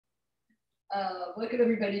Welcome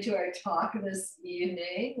everybody to our talk this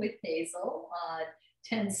evening with Hazel on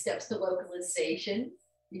 10 steps to localization,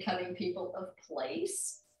 becoming people of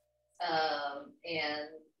place. I'm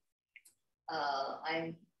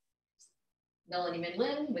Melanie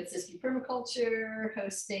Midland with Siskiyou Permaculture,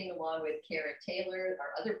 hosting along with Karen Taylor,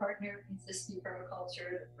 our other partner in Siskiyou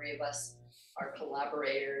Permaculture. The three of us are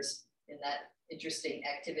collaborators in that interesting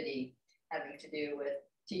activity having to do with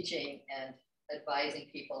teaching and advising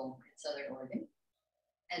people in Southern Oregon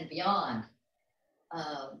and beyond.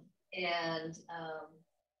 Yeah,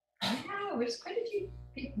 there's quite a few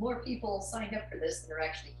more people signed up for this than are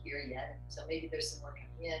actually here yet. So maybe there's some more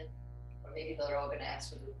coming in, or maybe they're all going to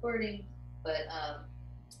ask for the recording. But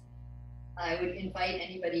I would invite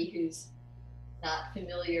anybody who's not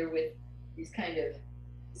familiar with these kind of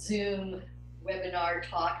Zoom webinar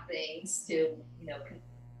talk things to,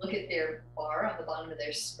 look at their bar on the bottom of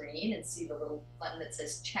their screen and see the little button that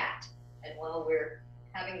says chat. And while we're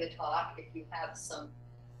having the talk, if you have some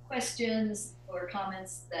questions or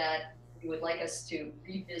comments that you would like us to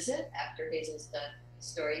revisit after Hazel's done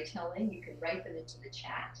storytelling, you can write them into the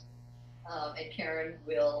chat. And Karen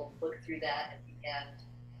will look through that at the end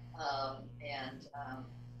and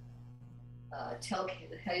tell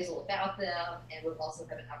Hazel about them, and we'll also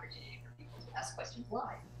have an opportunity for people to ask questions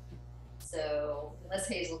live. So unless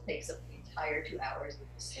Hazel takes up the entire 2 hours of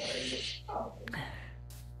the story, which probably.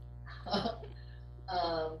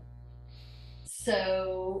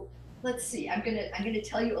 So let's see. I'm gonna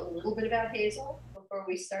tell you a little bit about Hazel before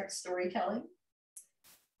we start storytelling.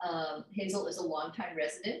 Hazel is a longtime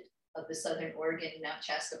resident of the Southern Oregon Mount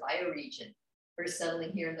Shasta bioregion, first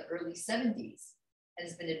settling here in the early 70s, and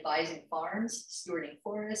has been advising farms, stewarding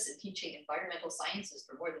forests, and teaching environmental sciences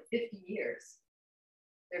for more than 50 years.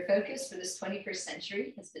 Their focus for this 21st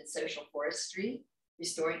century has been social forestry,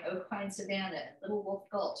 restoring oak pine savanna and Little Wolf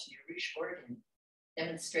Gulch near Rouge, Oregon,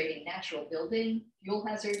 demonstrating natural building, fuel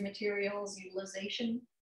hazard materials utilization,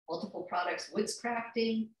 multiple products woods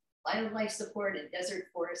crafting, wildlife support, and desert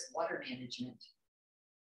forest water management.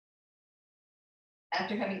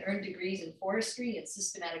 After having earned degrees in forestry and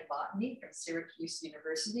systematic botany from Syracuse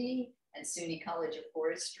University and SUNY College of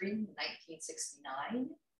Forestry in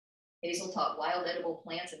 1969, Hazel taught wild edible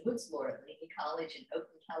plants and woods lore at Laney College in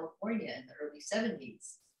Oakland, California in the early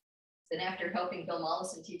 70s. Then after helping Bill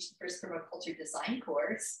Mollison teach the first permaculture design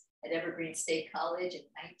course at Evergreen State College in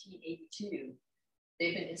 1982,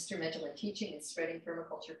 they've been instrumental in teaching and spreading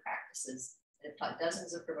permaculture practices and have taught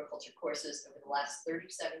dozens of permaculture courses over the last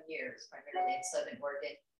 37 years, primarily in Southern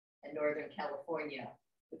Oregon and Northern California,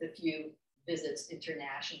 with a few visits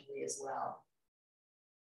internationally as well.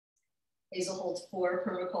 Hazel holds 4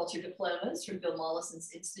 permaculture diplomas from Bill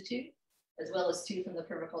Mollison's Institute, as well as 2 from the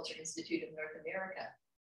Permaculture Institute of North America.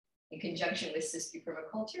 In conjunction with Siskiyou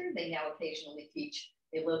Permaculture, they now occasionally teach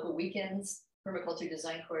a local weekends permaculture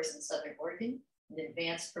design course in Southern Oregon and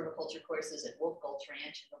advanced permaculture courses at Wolf Gulch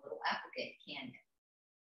Ranch in the Little Applegate Canyon.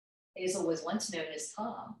 Hazel was once known as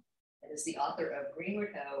Tom and is the author of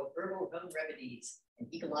Greenwood Hoe, Herbal Home Remedies, an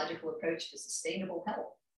Ecological Approach to Sustainable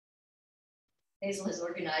Health. Hazel has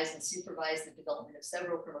organized and supervised the development of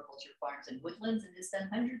several permaculture farms and woodlands and has done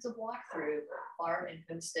hundreds of walkthrough farm and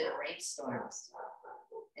homestead rainstorms.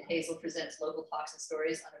 And Hazel presents local talks and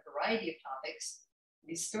stories on a variety of topics.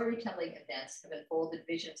 These storytelling events have unfolded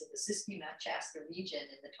visions of the Siskiyou Mount Shasta region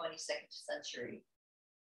in the 22nd century.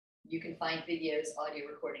 You can find videos, audio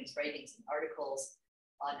recordings, writings, and articles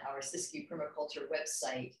on our Siskiyou Permaculture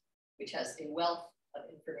website, which has a wealth of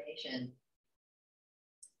information.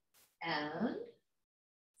 And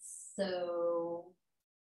so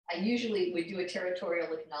I usually would do a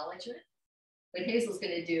territorial acknowledgement, but Hazel's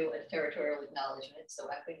going to do a territorial acknowledgement, so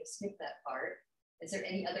I'm going to skip that part. Is there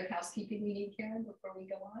any other housekeeping we need, Karen, before we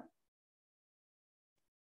go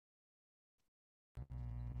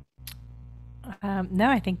on? No,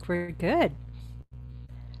 I think we're good.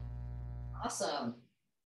 Awesome.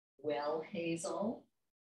 Well, Hazel,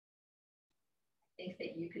 I think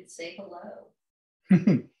that you could say hello.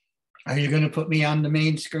 Are you going to put me on the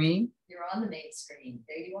main screen? You're on the main screen.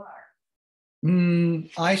 There you are.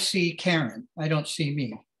 I see Karen. I don't see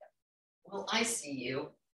me. Well, I see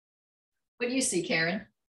you. What do you see, Karen?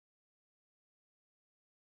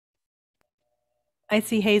 I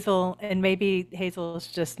see Hazel, and maybe Hazel's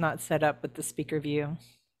just not set up with the speaker view.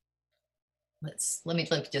 Let me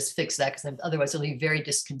just fix that, because otherwise it'll be very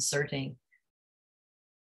disconcerting.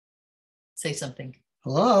 Say something.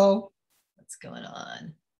 Hello? What's going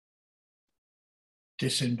on?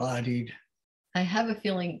 Disembodied. I have a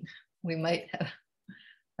feeling we might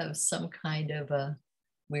have some kind of a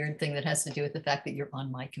weird thing that has to do with the fact that you're on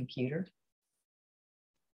my computer.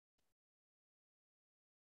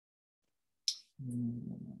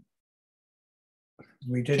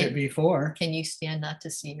 We did it before. Can you stand not to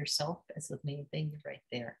see yourself as the main thing right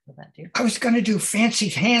there? Will that do? I was going to do fancy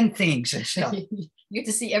hand things and stuff. You get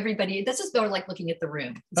to see everybody. This is more like looking at the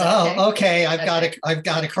room. Is that Oh, okay. I've Okay.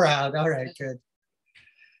 got a crowd. All right, good.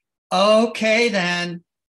 Okay, then.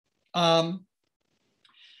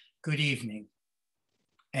 Good evening.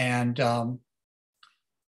 And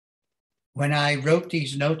when I wrote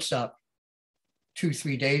these notes up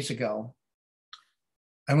 2-3 days ago,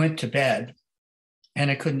 I went to bed and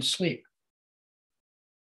I couldn't sleep.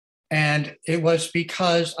 And it was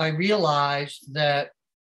because I realized that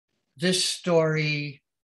this story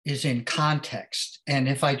is in context. And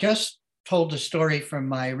if I just told the story from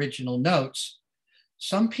my original notes,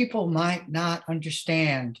 some people might not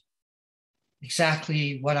understand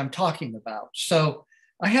exactly what I'm talking about. So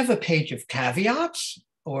I have a page of caveats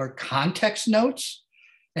or context notes,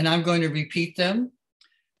 and I'm going to repeat them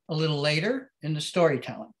a little later in the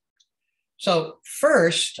storytelling. So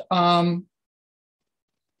first, I'm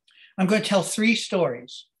going to tell 3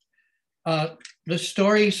 stories. The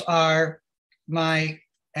stories are my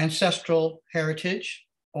ancestral heritage,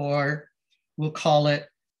 or we'll call it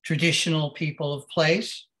traditional people of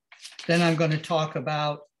place. Then I'm going to talk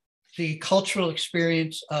about the cultural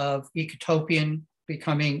experience of ecotopian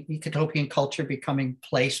culture becoming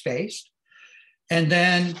place-based. And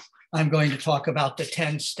then I'm going to talk about the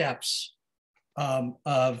 10 steps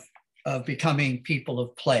of becoming people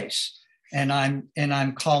of place. And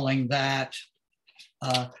I'm calling that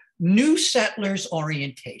new settlers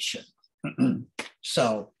orientation.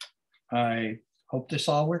 So I hope this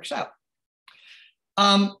all works out.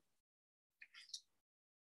 A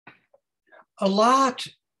lot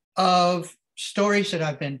of stories that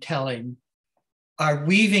I've been telling are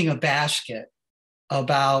weaving a basket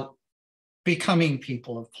about becoming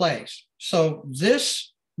people of place. So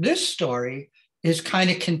this story is kind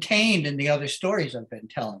of contained in the other stories I've been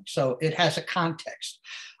telling. So it has a context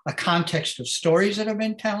of stories that I've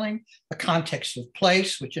been telling, a context of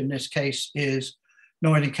place, which in this case is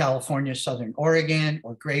Northern California, Southern Oregon,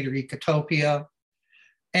 or Greater Ecotopia.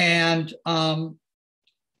 And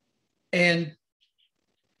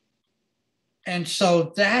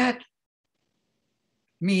so that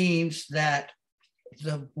means that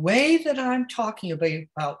the way that I'm talking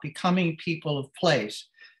about becoming people of place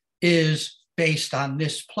is based on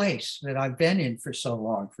this place that I've been in for so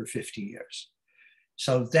long, for 50 years.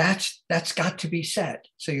 So that's got to be said.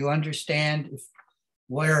 So you understand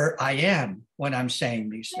where I am when I'm saying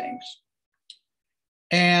these things.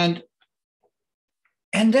 And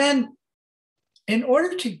then in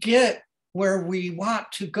order to get where we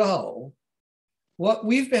want to go, what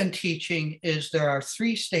we've been teaching is there are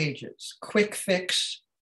 3 stages: quick fix,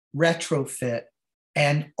 retrofit,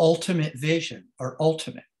 and ultimate vision, or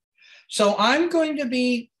ultimate. So I'm going to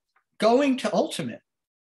be going to ultimate.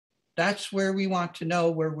 That's where we want to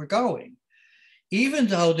know where we're going, even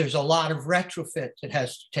though there's a lot of retrofit that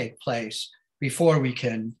has to take place before we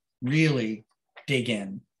can really dig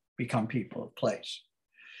in, become people of place.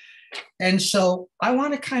 And so I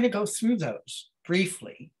want to kind of go through those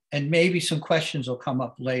briefly, and maybe some questions will come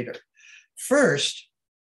up later. First,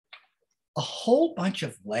 a whole bunch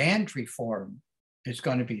of land reform is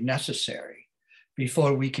going to be necessary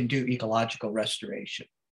before we can do ecological restoration.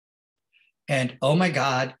 And oh my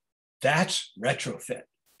God, that's retrofit.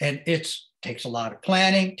 And it takes a lot of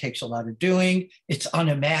planning, takes a lot of doing. It's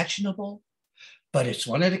unimaginable, but it's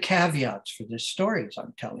one of the caveats for this story as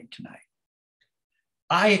I'm telling tonight.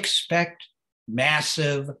 I expect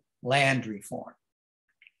massive land reform.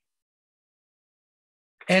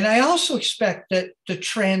 And I also expect that the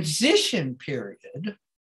transition period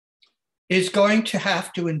is going to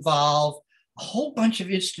have to involve a whole bunch of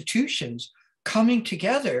institutions coming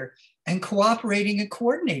together and cooperating and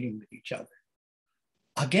coordinating with each other.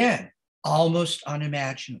 Again, almost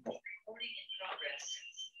unimaginable.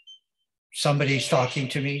 Somebody's talking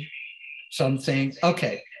to me, something,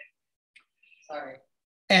 okay. Sorry.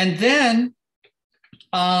 And then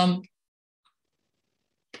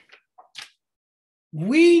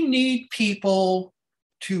we need people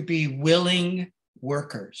to be willing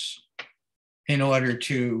workers in order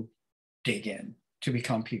to dig in, to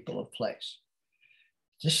become people of place.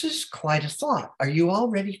 This is quite a thought. Are you all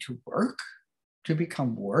ready to work, to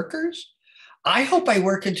become workers? I hope I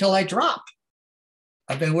work until I drop.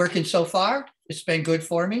 I've been working so far. It's been good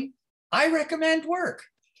for me. I recommend work.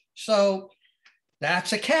 So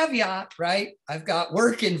that's a caveat, right? I've got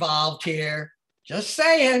work involved here, just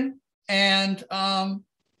saying. And I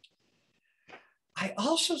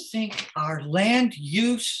also think our land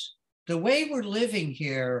use, the way we're living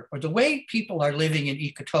here, or the way people are living in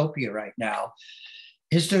ecotopia right now,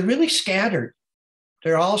 is they're really scattered.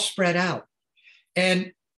 They're all spread out.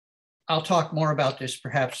 And I'll talk more about this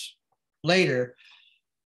perhaps later.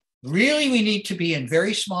 Really, we need to be in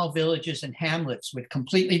very small villages and hamlets with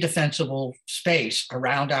completely defensible space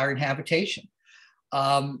around our inhabitation.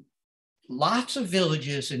 Lots of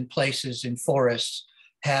villages and places in forests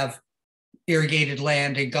have irrigated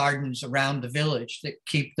land and gardens around the village that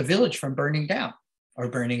keep the village from burning down or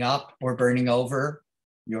burning up or burning over,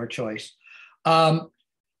 your choice.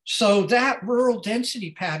 So that rural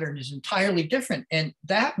density pattern is entirely different. And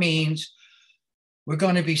that means we're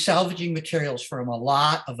going to be salvaging materials from a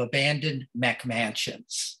lot of abandoned mech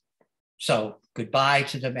mansions. So goodbye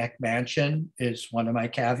to the mech mansion is one of my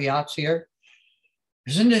caveats here.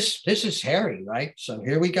 Isn't this is hairy, right? So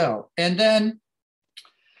here we go. And then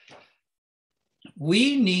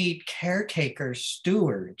we need caretaker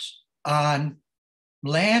stewards on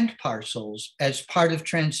land parcels as part of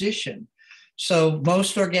transition. So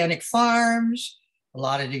most organic farms, a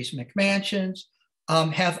lot of these McMansions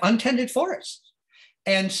have untended forests.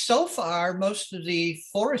 And so far, most of the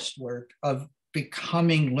forest work of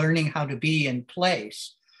learning how to be in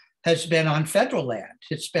place has been on federal land.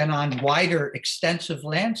 It's been on wider, extensive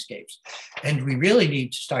landscapes. And we really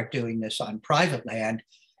need to start doing this on private land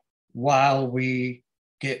while we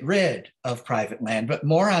get rid of private land, but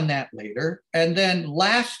more on that later. And then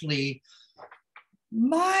lastly,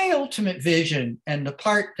 my ultimate vision, and the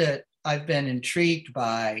part that I've been intrigued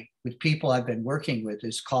by with people I've been working with,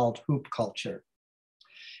 is called hoop culture.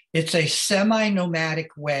 It's a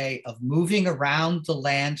semi-nomadic way of moving around the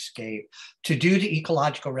landscape to do the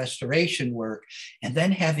ecological restoration work and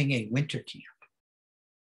then having a winter camp.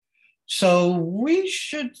 So we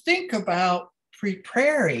should think about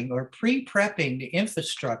preparing or pre-prepping the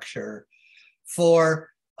infrastructure for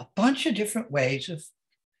a bunch of different ways of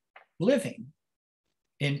living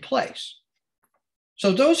in place.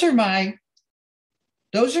 So those are my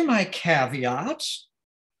caveats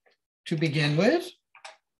to begin with.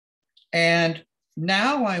 And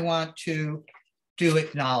now I want to do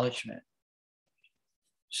acknowledgement.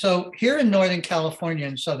 So here in Northern California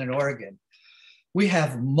and Southern Oregon, we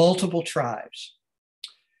have multiple tribes.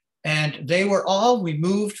 And they were all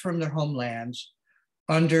removed from their homelands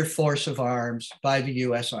under force of arms by the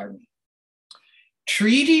US Army.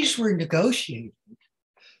 Treaties were negotiated,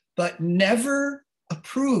 but never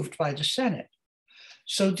approved by the Senate.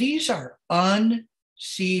 So these are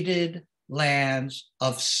unceded lands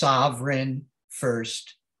of sovereign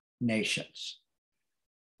First Nations.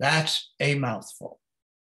 That's a mouthful.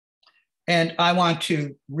 And I want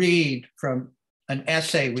to read from an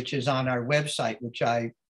essay which is on our website, which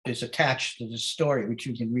is attached to the story, which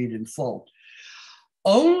you can read in full.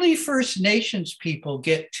 Only First Nations people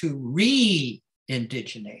get to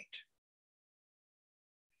re-indiginate.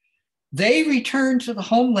 They return to the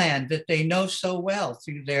homeland that they know so well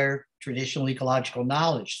through their traditional ecological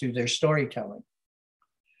knowledge, through their storytelling.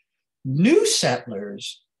 New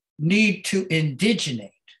settlers need to indigenate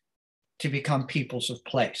to become peoples of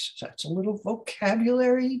place. So that's a little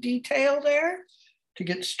vocabulary detail there to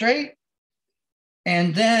get straight.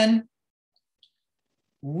 And then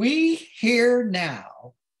we here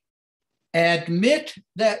now admit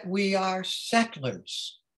that we are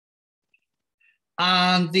settlers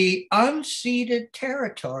on the unceded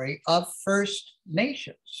territory of First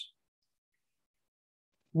Nations,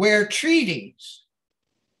 where treaties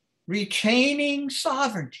retaining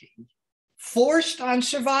sovereignty forced on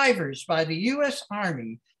survivors by the US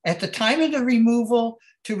Army at the time of the removal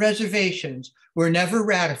to reservations were never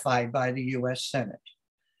ratified by the US Senate.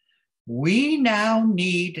 We now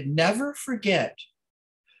need never forget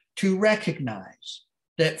to recognize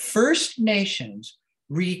that First Nations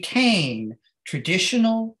retain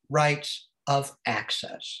traditional rights of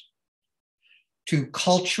access to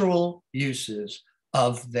cultural uses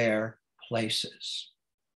of their places.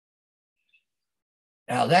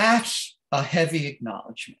 Now that's a heavy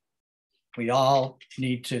acknowledgement. We all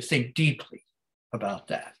need to think deeply about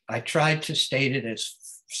that. I tried to state it as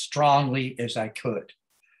strongly as I could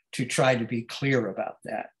to try to be clear about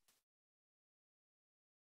that.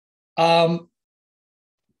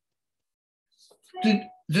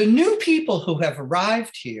 The new people who have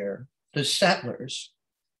arrived here, the settlers,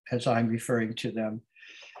 as I'm referring to them,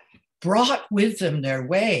 brought with them their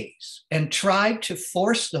ways and tried to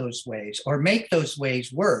force those ways or make those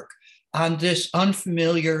ways work on this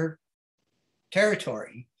unfamiliar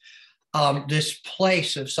territory, this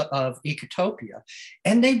place of ecotopia,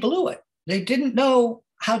 and they blew it. They didn't know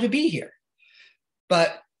how to be here.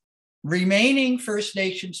 But remaining First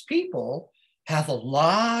Nations people have a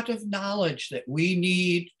lot of knowledge that we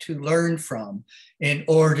need to learn from in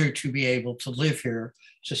order to be able to live here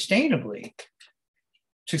sustainably,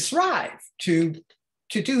 to thrive, to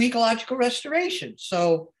do ecological restoration.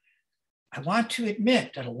 So I want to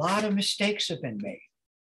admit that a lot of mistakes have been made.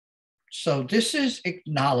 So this is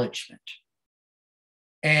acknowledgement.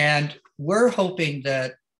 And we're hoping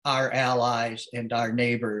that our allies and our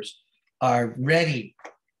neighbors are ready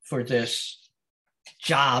for this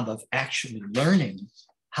job of actually learning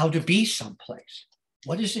how to be someplace.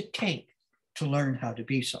 What does it take to learn how to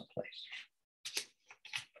be someplace?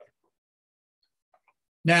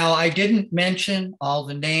 Now, I didn't mention all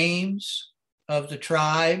the names of the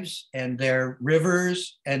tribes and their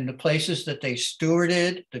rivers and the places that they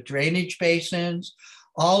stewarded, the drainage basins.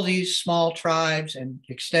 All these small tribes and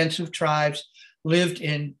extensive tribes lived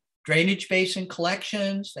in drainage basin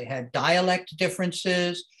collections. They had dialect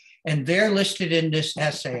differences, and they're listed in this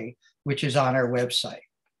essay, which is on our website.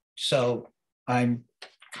 So I'm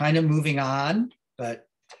kind of moving on, but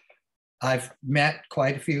I've met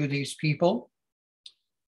quite a few of these people.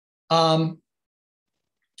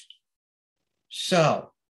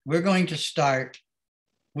 So we're going to start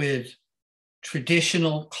with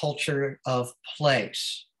traditional culture of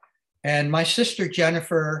place. And my sister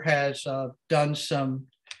Jennifer has done some,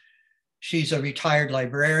 she's a retired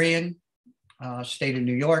librarian, state of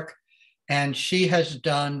New York, and she has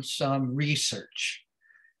done some research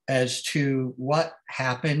as to what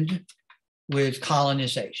happened with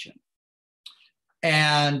colonization.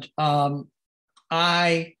 And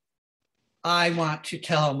I want to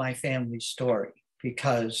tell my family's story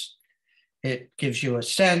because it gives you a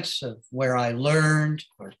sense of where I learned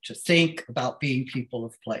or to think about being people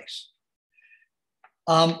of place.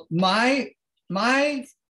 My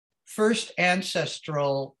first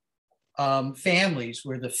ancestral families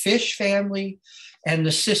were the Fish family and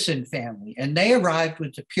the Sisson family, and they arrived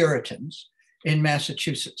with the Puritans in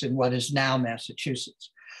Massachusetts, in what is now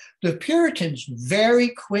Massachusetts. The Puritans very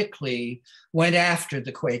quickly went after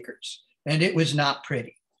the Quakers, and it was not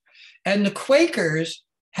pretty. And the Quakers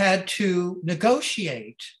had to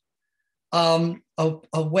negotiate a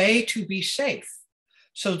way to be safe.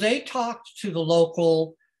 So they talked to the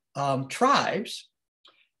local tribes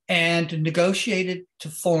and negotiated to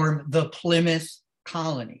form the Plymouth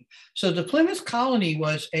Colony. So the Plymouth Colony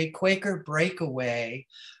was a Quaker breakaway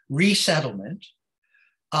resettlement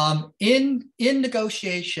in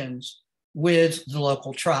negotiations with the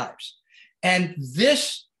local tribes. And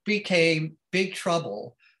this became big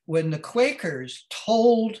trouble when the Quakers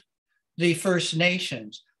told the First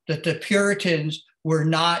Nations that the Puritans were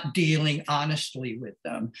not dealing honestly with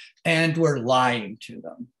them and were lying to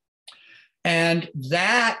them. And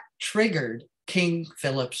that triggered King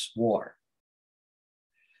Philip's War.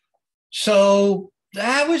 So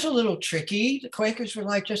that was a little tricky. The Quakers were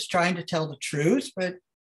like just trying to tell the truth, but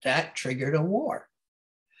that triggered a war.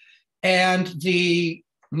 And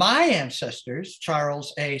my ancestors,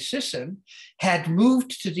 Charles A. Sisson, had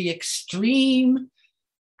moved to the extreme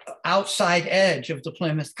outside edge of the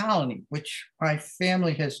Plymouth Colony, which my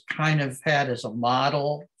family has kind of had as a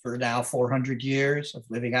model for now 400 years of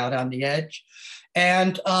living out on the edge.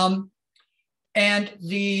 And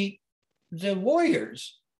the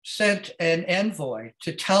warriors sent an envoy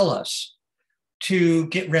to tell us to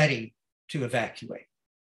get ready to evacuate.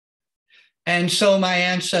 And so my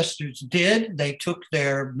ancestors did. They took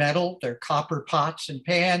their metal, their copper pots and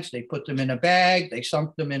pans, they put them in a bag, they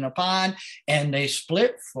sunk them in a pond, and they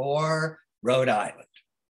split for Rhode Island.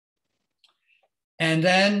 And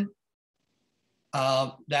then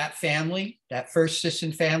that family, that first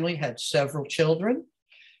Sisson family, had several children,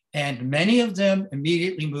 and many of them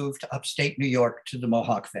immediately moved to upstate New York to the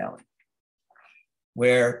Mohawk Valley,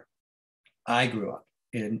 where I grew up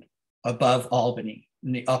above Albany,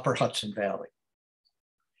 in the upper Hudson Valley.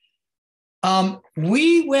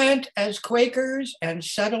 We went as Quakers and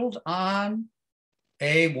settled on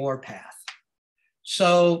a war path.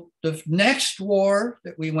 So the next war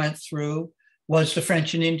that we went through was the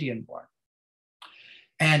French and Indian War.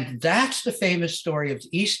 And that's the famous story of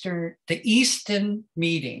the Easton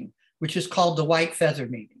meeting, which is called the White Feather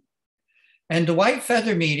Meeting. And the White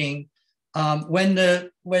Feather Meeting, when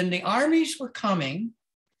the armies were coming,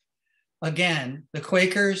 again, the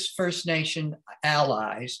Quakers' First Nation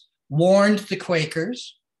allies warned the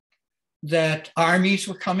Quakers that armies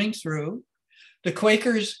were coming through. The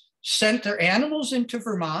Quakers sent their animals into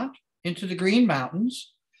Vermont, into the Green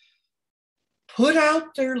Mountains, put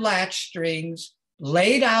out their latch strings,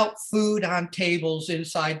 laid out food on tables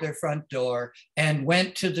inside their front door, and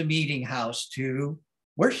went to the meeting house to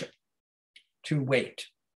worship, to wait.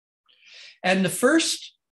 And the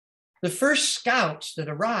first the first scouts that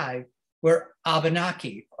arrived were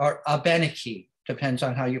Abenaki or Abenaki, depends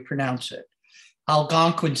on how you pronounce it,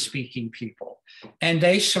 Algonquin speaking people. And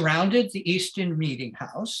they surrounded the Easton Meeting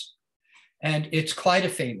House. And it's quite a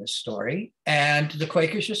famous story. And the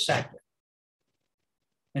Quakers just sat there.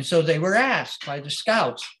 And so they were asked by the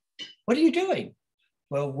scouts, what are you doing?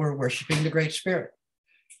 Well, we're worshiping the Great Spirit.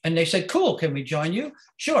 And they said, cool, can we join you?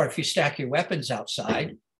 Sure, if you stack your weapons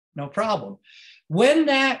outside, no problem. When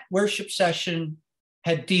that worship session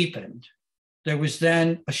had deepened, there was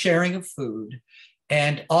then a sharing of food,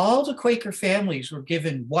 and all the Quaker families were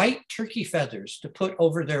given white turkey feathers to put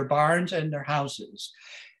over their barns and their houses.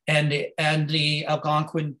 And the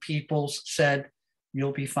Algonquin peoples said,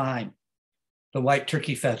 you'll be fine. The white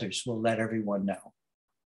turkey feathers will let everyone know.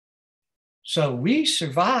 So we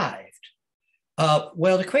survived.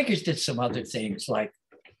 Well, the Quakers did some other things like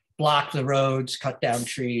block the roads, cut down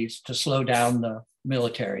trees to slow down the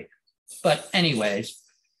military. But anyways,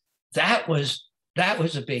 that was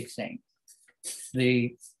a big thing.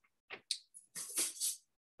 The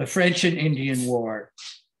French and Indian War.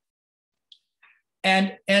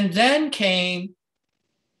 And then came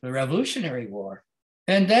the Revolutionary War.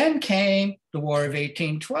 And then came the War of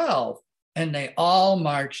 1812. And they all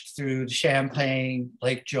marched through the Champlain,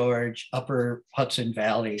 Lake George, Upper Hudson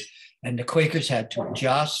Valley. And the Quakers had to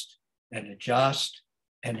adjust and adjust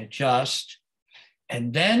and adjust.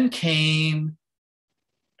 And then came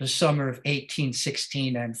the summer of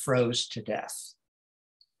 1816 and froze to death.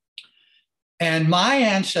 And my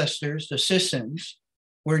ancestors, the Sissons,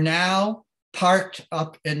 were now parked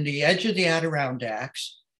up in the edge of the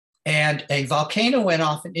Adirondacks, and a volcano went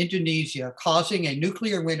off in Indonesia, causing a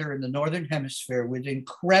nuclear winter in the Northern Hemisphere with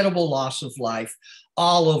incredible loss of life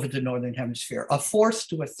all over the Northern Hemisphere. A fourth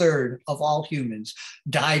to a third of all humans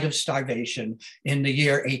died of starvation in the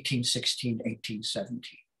year 1816,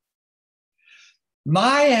 1817.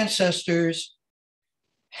 My ancestors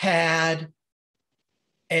had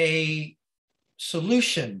a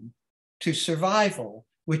solution to survival,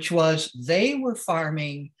 which was they were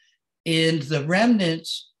farming in the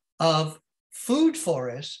remnants of food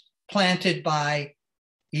forests planted by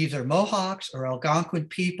either Mohawks or Algonquin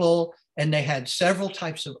people. And they had several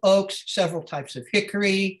types of oaks, several types of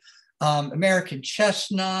hickory, American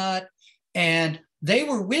chestnut, and they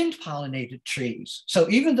were wind pollinated trees. So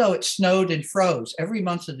even though it snowed and froze every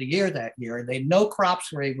month of the year that year, no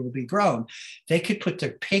crops were able to be grown, they could put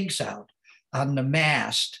their pigs out on the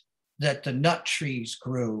mast that the nut trees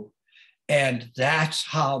grew. And that's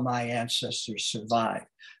how my ancestors survived.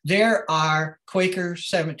 There are Quaker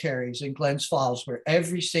cemeteries in Glens Falls where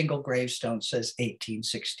every single gravestone says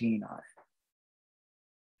 1816 on it.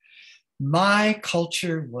 My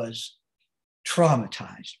culture was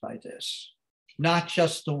traumatized by this, not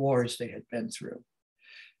just the wars they had been through.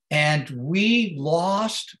 And we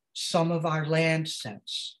lost some of our land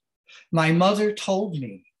sense. My mother told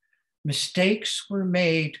me mistakes were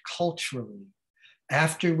made culturally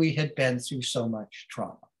after we had been through so much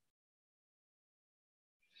trauma.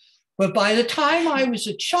 But by the time I was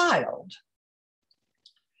a child,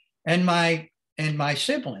 and my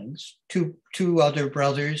siblings, two other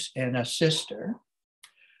brothers and a sister,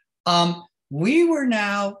 we were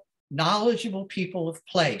now knowledgeable people of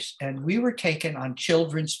place, and we were taken on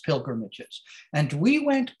children's pilgrimages. And we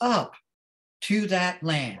went up to that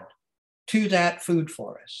land, to that food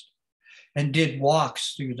forest, and did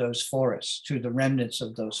walks through those forests, to the remnants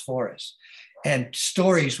of those forests. And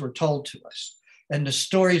stories were told to us. And the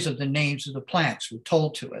stories of the names of the plants were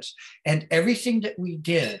told to us. And everything that we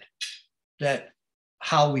did, that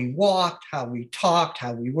how we walked, how we talked,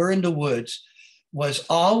 how we were in the woods, was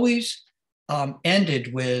always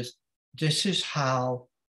ended with, this is how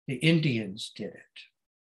the Indians did it.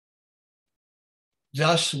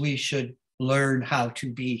 Thus, we should learn how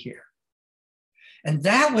to be here. And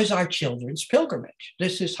that was our children's pilgrimage.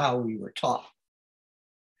 This is how we were taught.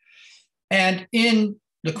 And in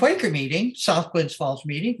the Quaker meeting, South Glens Falls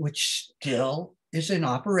meeting, which still is in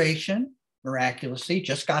operation, miraculously,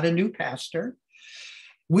 just got a new pastor,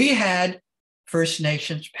 we had First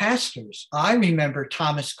Nations pastors. I remember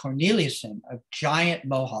Thomas Corneliuson, a giant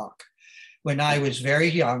Mohawk, when I was very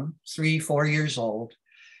young, 3-4 years old.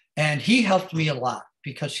 And he helped me a lot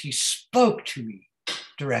because he spoke to me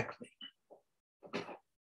directly.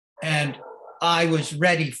 And I was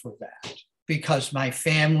ready for that because my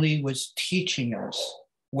family was teaching us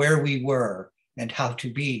where we were and how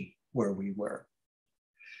to be where we were.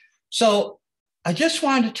 So I just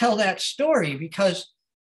wanted to tell that story because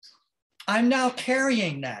I'm now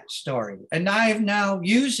carrying that story, and I am now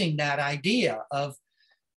using that idea of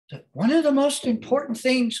one of the most important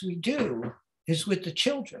things we do is with the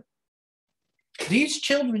children. These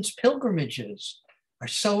children's pilgrimages are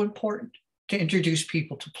so important to introduce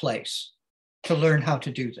people to place, to learn how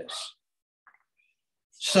to do this.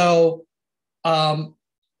 So I'll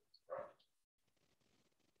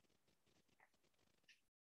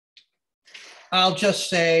just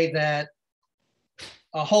say that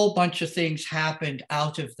a whole bunch of things happened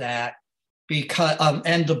out of that because,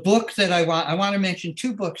 and the book that I want to mention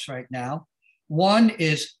two books right now. One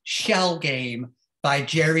is Shell Game by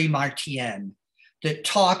Jerry Martien that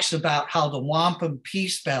talks about how the wampum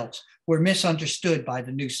peace belts were misunderstood by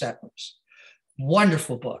the new settlers.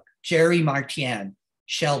 Wonderful book, Jerry Martien,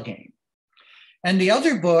 Shell Game. And the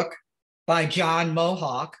other book by John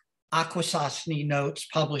Mohawk, Akwesasne Notes,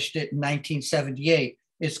 published it in 1978,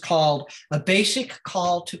 is called A Basic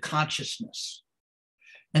Call to Consciousness.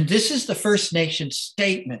 And this is the First Nations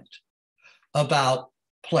statement about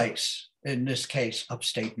place, in this case,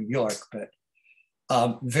 upstate New York, but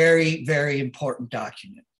very, very important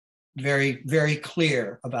document, very, very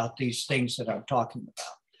clear about these things that I'm talking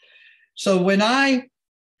about. So when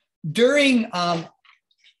during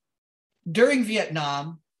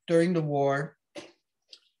Vietnam, during the war,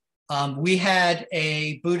 we had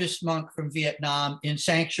a Buddhist monk from Vietnam in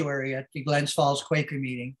sanctuary at the Glens Falls Quaker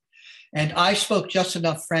meeting. And I spoke just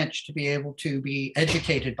enough French to be able to be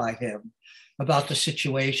educated by him about the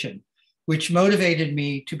situation, which motivated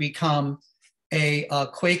me to become a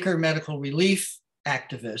Quaker medical relief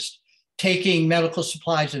activist, taking medical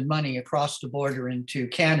supplies and money across the border into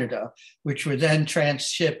Canada, which were then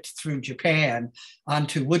transshipped through Japan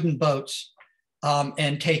onto wooden boats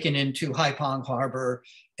and taken into Haiphong Harbor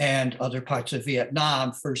and other parts of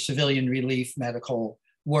Vietnam for civilian relief medical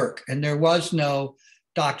work. And there was no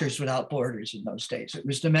Doctors Without Borders in those days. It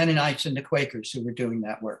was the Mennonites and the Quakers who were doing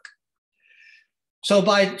that work. So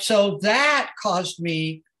that caused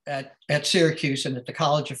me at Syracuse and at the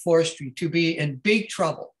College of Forestry to be in big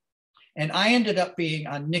trouble. And I ended up being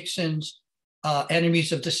on Nixon's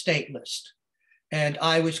enemies of the state list. And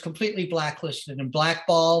I was completely blacklisted and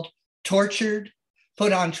blackballed, tortured,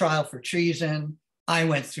 put on trial for treason. I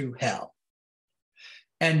went through hell.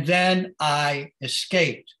 And then I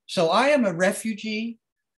escaped. So I am a refugee,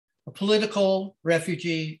 a political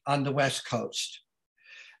refugee on the West Coast.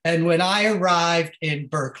 And when I arrived in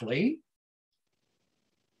Berkeley,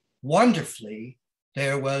 wonderfully,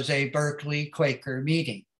 there was a Berkeley Quaker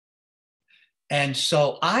meeting. And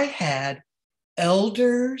so I had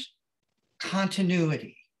elders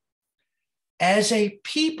continuity. As a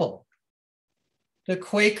people, the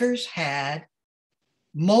Quakers had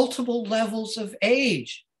multiple levels of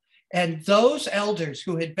age. And those elders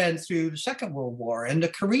who had been through the Second World War and the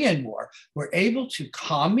Korean War were able to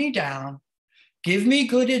calm me down, give me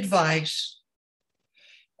good advice.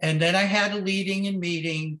 And then I had a leading and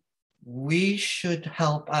meeting. We should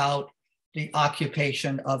help out the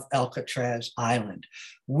occupation of Alcatraz Island.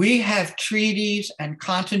 We have treaties and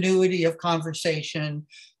continuity of conversation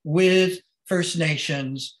with First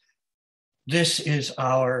Nations. This is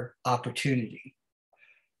our opportunity.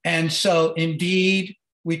 And so indeed,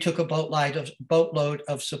 we took a boatload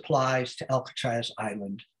of supplies to Alcatraz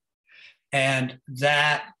Island. And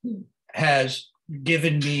that has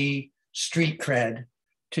given me street cred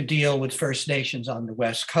to deal with First Nations on the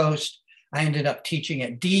West Coast. I ended up teaching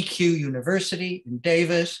at DQ University in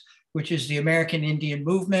Davis, which is the American Indian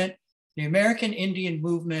Movement. The American Indian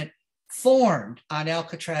Movement formed on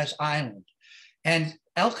Alcatraz Island. And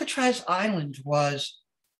Alcatraz Island was,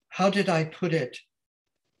 how did I put it?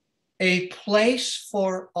 A place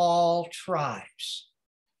for all tribes.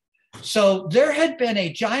 So there had been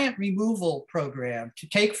a giant removal program to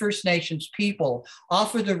take First Nations people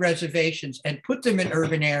off of the reservations and put them in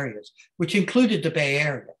urban areas, which included the Bay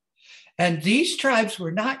Area. And these tribes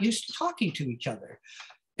were not used to talking to each other.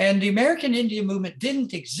 And the American Indian Movement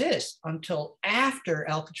didn't exist until after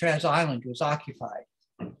Alcatraz Island was occupied.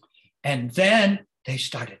 And then they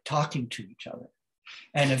started talking to each other.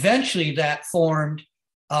 And eventually that formed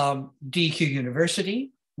DQ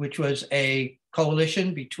University, which was a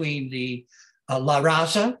coalition between the La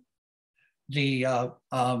Raza, the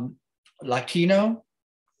Latino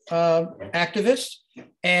activists,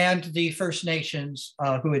 and the First Nations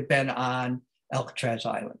who had been on Alcatraz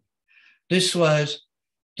Island. This was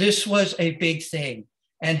a big thing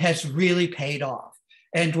and has really paid off.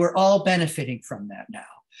 And we're all benefiting from that now.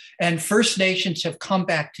 And First Nations have come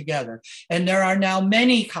back together. And there are now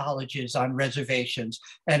many colleges on reservations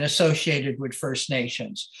and associated with First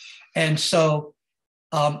Nations. And so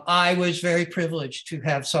I was very privileged to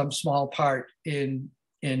have some small part in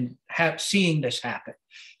seeing this happen.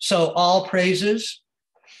 So all praises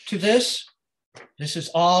to this. This is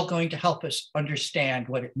all going to help us understand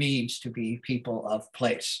what it means to be people of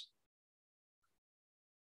place.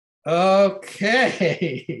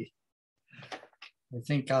 Okay. I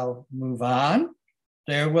think I'll move on.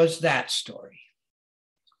 There was that story.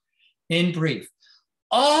 In brief,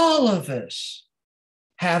 all of us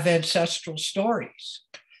have ancestral stories.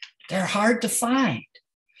 They're hard to find.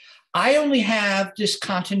 I only have this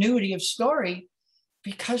continuity of story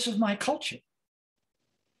because of my culture.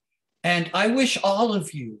 And I wish all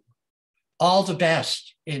of you all the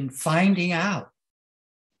best in finding out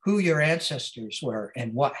who your ancestors were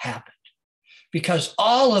and what happened. Because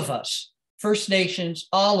all of us, First Nations,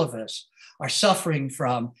 all of us are suffering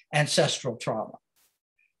from ancestral trauma.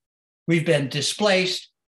 We've been displaced,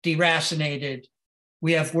 deracinated.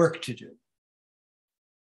 We have work to do.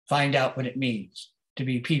 Find out what it means to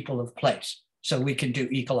be people of place so we can do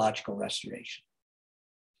ecological restoration.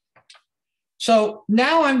 So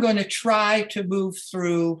now I'm going to try to move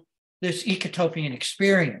through this ecotopian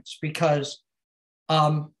experience because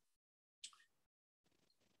the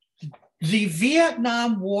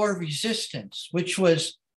Vietnam War resistance, which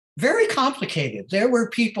was very complicated. There were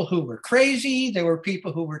people who were crazy. There were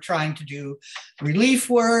people who were trying to do relief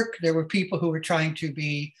work. There were people who were trying to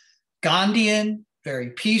be Gandhian,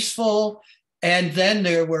 very peaceful. And then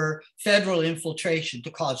there were federal infiltration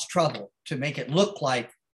to cause trouble, to make it look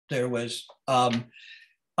like there was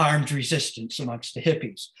armed resistance amongst the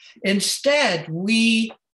hippies. Instead,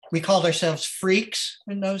 we called ourselves freaks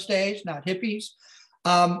in those days, not hippies.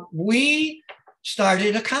 We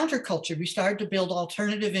started a counterculture. We started to build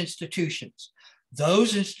alternative institutions.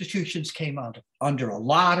 Those institutions came under a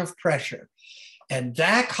lot of pressure. And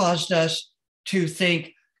that caused us to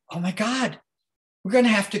think, oh my God, we're going to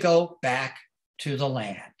have to go back to the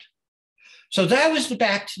land. So that was the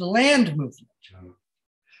Back to the Land movement.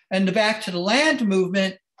 And the Back to the Land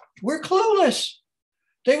movement were clueless.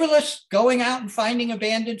 They were just going out and finding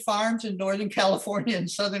abandoned farms in Northern California and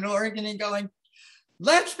Southern Oregon and going,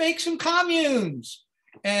 let's make some communes.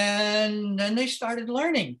 And then they started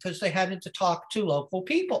learning because they had to talk to local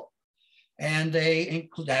people. And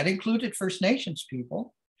that included First Nations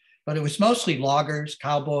people, but it was mostly loggers,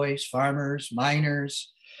 cowboys, farmers,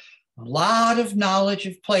 miners. A lot of knowledge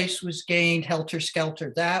of place was gained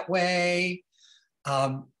helter-skelter that way.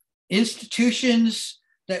 Institutions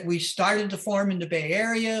that we started to form in the Bay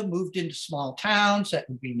Area moved into small towns. That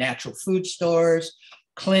would be natural food stores,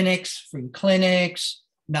 clinics, free clinics,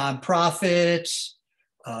 nonprofits,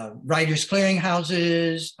 writers'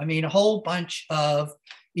 clearinghouses. I mean, a whole bunch of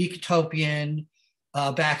ecotopian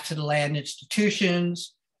back to the land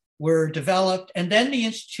institutions were developed. And then the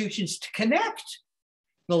institutions to connect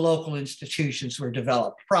the local institutions were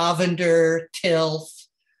developed. Provender, Tilth,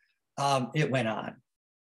 it went on.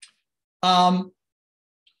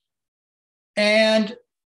 And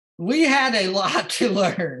we had a lot to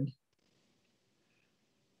learn.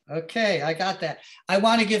 Okay, I got that. I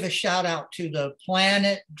want to give a shout out to the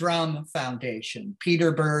Planet Drum Foundation,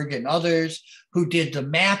 Peter Berg and others who did the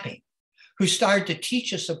mapping, who started to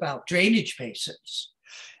teach us about drainage basins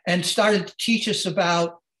and started to teach us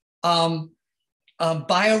about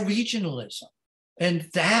bioregionalism. And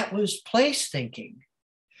that was place thinking.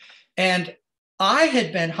 And I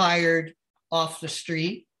had been hired off the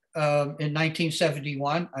street in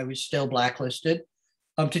 1971. I was still blacklisted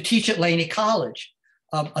to teach at Laney College.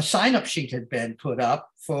 A sign-up sheet had been put up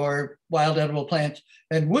for wild edible plants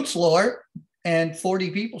and woods lore, and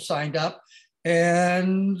 40 people signed up,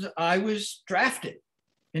 and I was drafted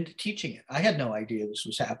into teaching it. I had no idea this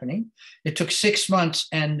was happening. It took 6 months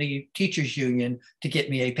and the teachers union to get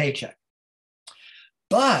me a paycheck.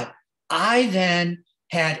 But I then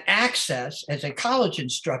had access as a college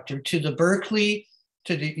instructor to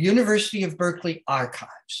the University of Berkeley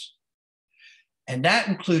archives. And that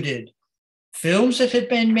included films that had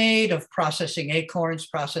been made of processing acorns,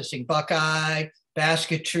 processing buckeye,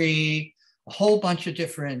 basketry, a whole bunch of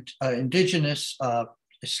different indigenous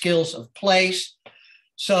skills of place.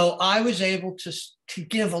 So I was able to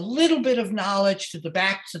give a little bit of knowledge to the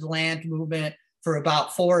Back to the Land movement for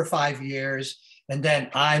about 4 or 5 years. And then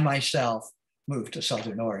I myself moved to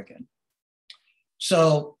Southern Oregon.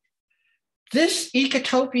 So this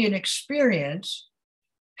ecotopian experience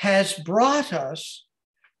has brought us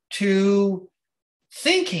to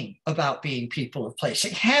thinking about being people of place,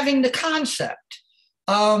 having the concept,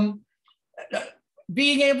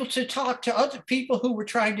 being able to talk to other people who were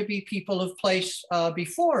trying to be people of place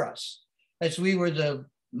before us, as we were the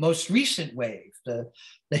most recent wave, the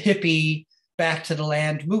hippie Back to the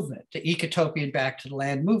Land movement, the ecotopian Back to the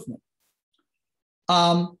Land movement.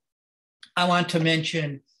 I want to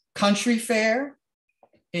mention Country Fair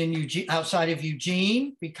in Eugene, outside of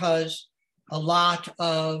Eugene, because a lot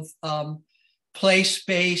of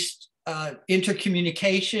place-based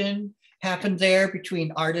intercommunication happened there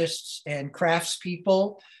between artists and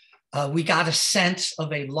craftspeople. We got a sense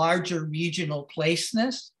of a larger regional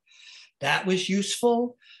placeness. That was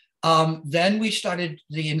useful. Then we started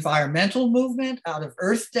the environmental movement out of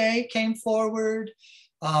Earth Day came forward.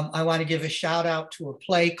 I want to give a shout out to a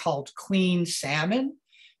play called Queen Salmon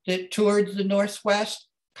that toured the Northwest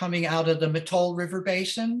coming out of the Mattole River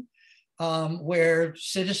Basin, where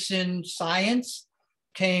citizen science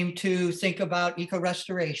came to think about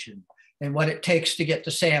eco-restoration and what it takes to get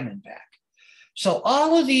the salmon back. So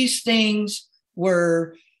all of these things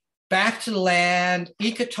were back to the land,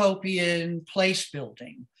 ecotopian place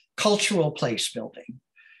building, cultural place building.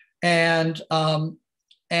 And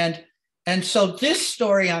so this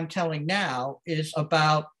story I'm telling now is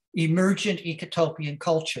about emergent ecotopian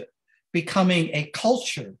culture, becoming a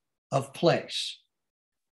culture of place.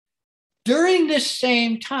 During this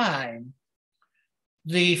same time,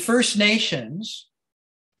 the First Nations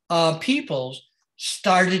peoples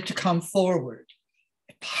started to come forward.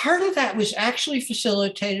 Part of that was actually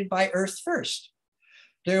facilitated by Earth First.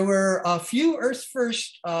 There were a few Earth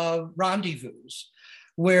First rendezvous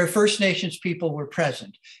where First Nations people were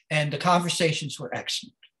present, and the conversations were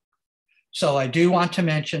excellent. So I do want to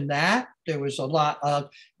mention that. There was a lot of,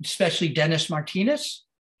 especially Dennis Martinez.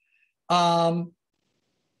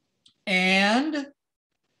 And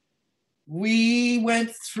we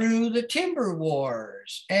went through the timber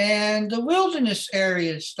wars, and the wilderness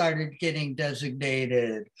areas started getting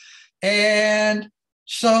designated. And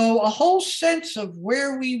so a whole sense of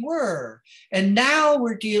where we were. And now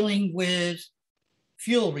we're dealing with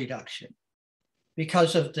fuel reduction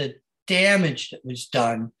because of the damage that was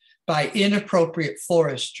done by inappropriate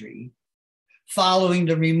forestry following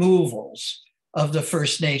the removals of the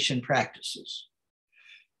First Nation practices.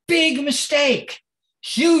 Big mistake.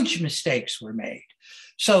 Huge mistakes were made.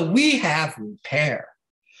 So we have repair.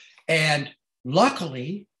 And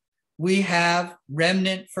luckily, we have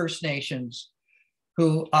remnant First Nations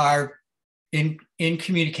who are in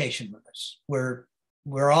communication with us.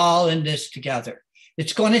 We're all in this together.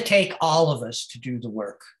 It's going to take all of us to do the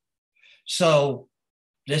work. So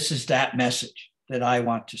this is that message that I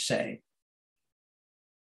want to say.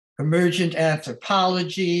 Emergent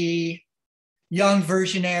anthropology, young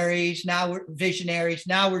visionaries, now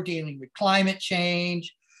we're dealing with climate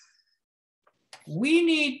change. We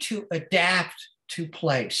need to adapt to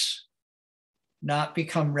place, not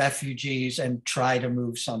become refugees and try to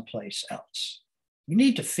move someplace else. We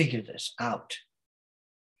need to figure this out.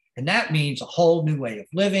 And that means a whole new way of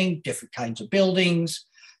living, different kinds of buildings,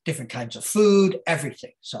 different kinds of food,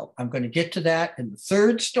 everything. So I'm going to get to that in the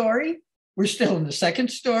third story. We're still in the second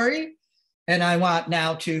story. And I want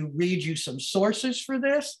now to read you some sources for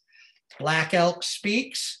this. Black Elk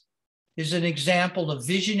Speaks is an example of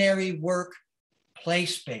visionary work,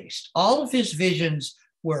 place-based. All of his visions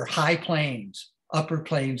were high plains, upper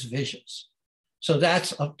plains visions. So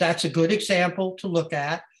that's a good example to look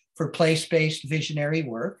at for place-based visionary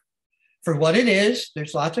work. For what it is,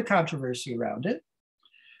 there's lots of controversy around it.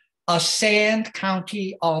 A Sand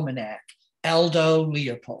County Almanac, Aldo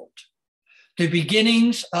Leopold. The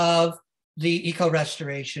beginnings of the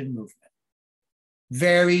eco-restoration movement.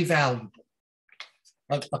 Very valuable,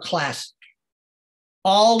 a classic.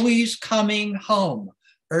 Always Coming Home,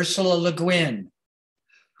 Ursula Le Guin,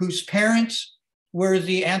 whose parents were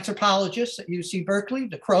the anthropologists at UC Berkeley,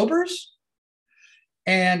 the Krobers,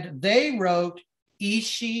 and they wrote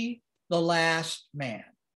Ishi, the Last Man,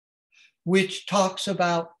 which talks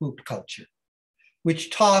about hoop culture, which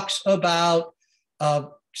talks about a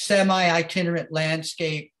semi-itinerant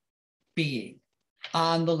landscape being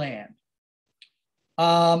on the land.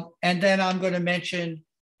 And then I'm going to mention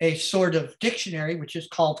a sort of dictionary, which is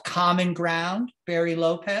called Common Ground, Barry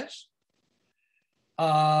Lopez.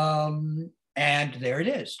 And there it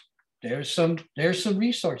is. There's some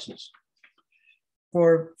resources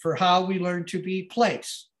for how we learn to be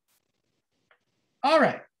place. All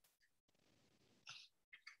right.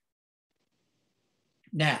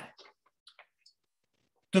 Now,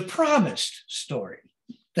 the promised story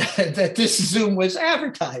that this Zoom was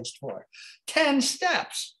advertised for. 10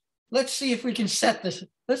 steps. Let's see if we can set this.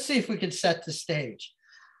 Let's see if we can set the stage.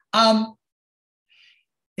 Like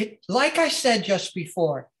I said just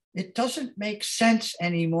before, it doesn't make sense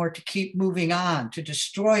anymore to keep moving on, to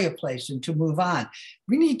destroy a place and to move on.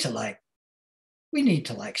 We need to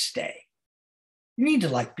stay. We need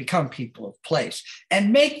to become people of place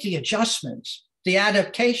and make the adjustments, the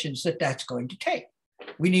adaptations that's going to take.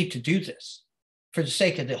 We need to do this for the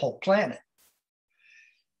sake of the whole planet.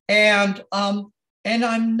 And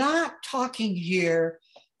I'm not talking here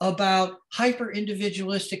about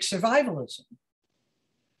hyper-individualistic survivalism.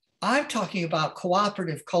 I'm talking about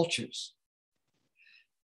cooperative cultures.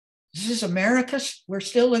 This is America. We're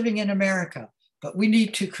still living in America, but we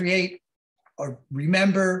need to create or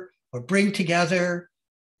remember or bring together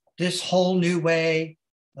this whole new way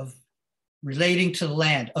of relating to the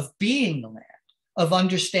land, of being the land, of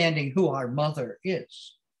understanding who our mother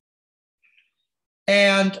is.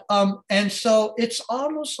 And so it's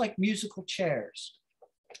almost like musical chairs,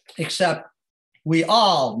 except we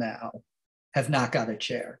all now have not got a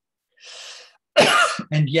chair.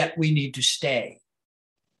 And yet we need to stay.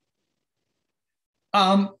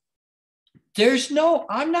 I'm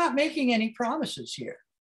not making any promises here.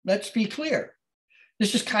 Let's be clear.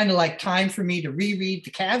 This is kind of like time for me to reread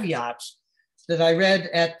the caveats that I read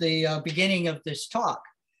at the beginning of this talk.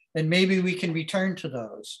 And maybe we can return to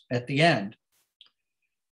those at the end.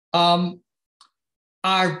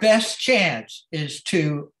 Our best chance is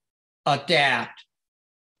to adapt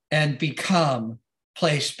and become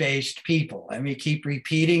place-based people. And we keep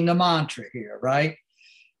repeating the mantra here, right?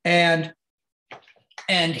 And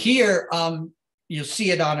here, you'll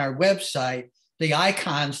see it on our website, the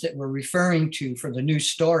icons that we're referring to for the new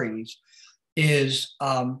stories is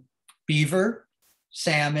Beaver,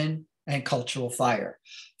 Salmon, and cultural fire.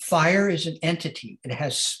 Fire is an entity, it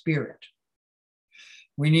has spirit.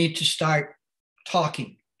 We need to start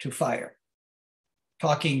talking to fire,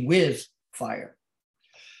 talking with fire.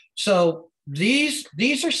 So these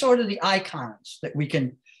are sort of the icons that we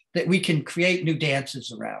can create new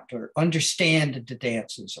dances around or understand the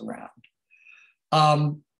dances around.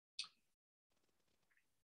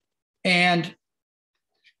 And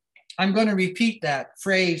I'm going to repeat that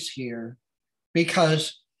phrase here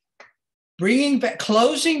because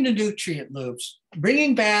closing the nutrient loops,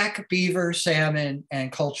 bringing back beaver, salmon,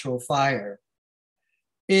 and cultural fire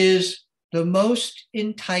is the most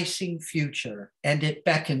enticing future, and it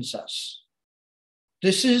beckons us.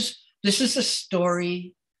 This is a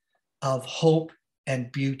story of hope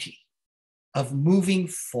and beauty, of moving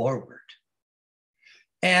forward.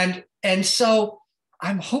 And so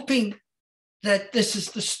I'm hoping that this is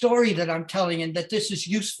the story that I'm telling and that this is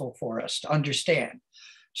useful for us to understand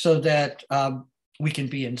so that we can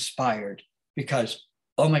be inspired because,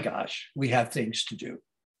 oh my gosh, we have things to do.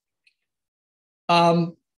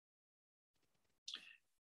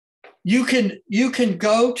 You can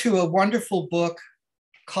go to a wonderful book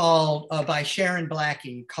called by Sharon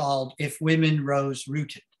Blackie called If Women Rose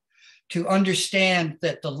Rooted to understand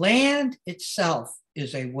that the land itself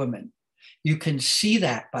is a woman. You can see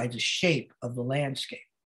that by the shape of the landscape.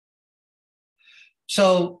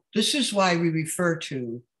 So this is why we refer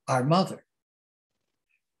to our mother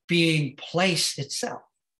being place itself.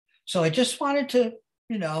 So I just wanted to,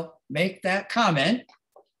 make that comment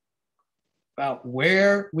about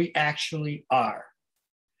where we actually are,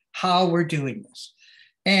 how we're doing this.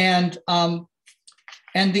 And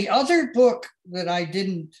the other book that I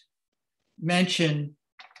didn't mention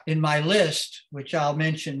in my list, which I'll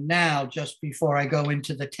mention now just before I go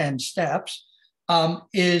into the 10 steps,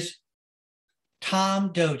 is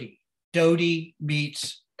Tom Doty, Doty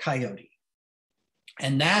Meets Coyote.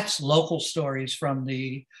 And that's local stories from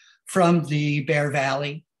the Bear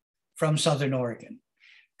Valley, from Southern Oregon.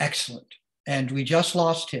 Excellent. And we just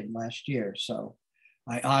lost him last year. So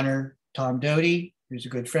I honor Tom Doty, who's a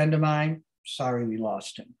good friend of mine. Sorry we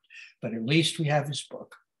lost him, but at least we have his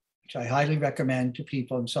book, which I highly recommend to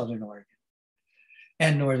people in Southern Oregon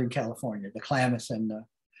and Northern California, the Klamath and the,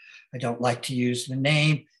 I don't like to use the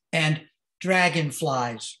name, and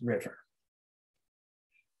Dragonflies River,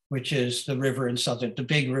 which is the river in the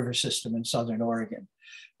big river system in Southern Oregon.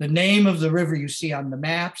 The name of the river you see on the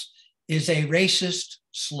maps is a racist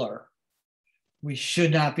slur. We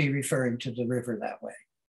should not be referring to the river that way.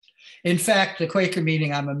 In fact, the Quaker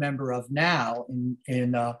meeting I'm a member of now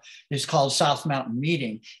is called South Mountain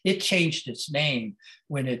Meeting. It changed its name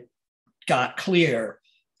when it got clear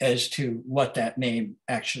as to what that name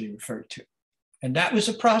actually referred to. And that was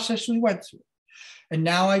a process we went through. And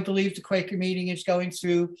now I believe the Quaker meeting is going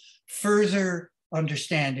through further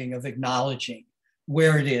understanding of acknowledging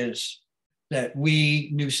where it is that we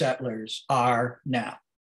new settlers are now.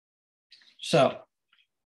 So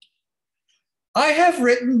I have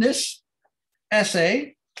written this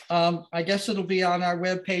essay. I guess it'll be on our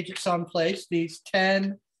webpage at some place, these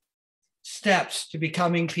 10 steps to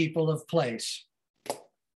becoming people of place.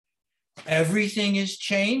 Everything is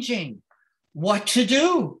changing. What to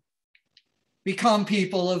do? Become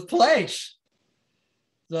people of place.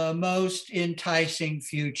 The most enticing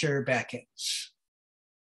future beckons.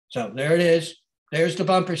 So there it is. There's the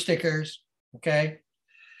bumper stickers, okay?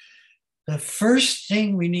 The first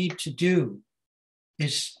thing we need to do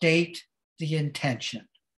is state the intention.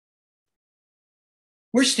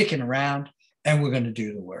 We're sticking around and we're going to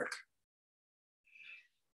do the work.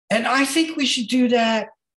 And I think we should do that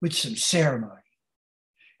with some ceremony.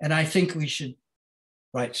 And I think we should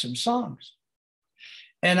write some songs.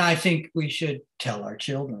 And I think we should tell our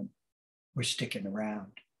children we're sticking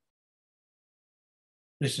around.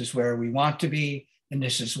 This is where we want to be, and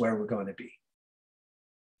this is where we're going to be.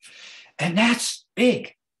 And that's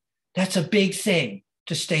big. That's a big thing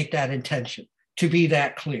to state that intention, to be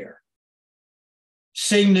that clear.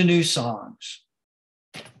 Sing the new songs.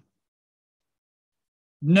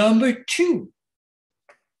 Number 2,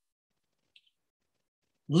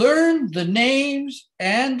 learn the names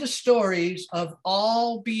and the stories of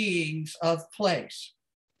all beings of place.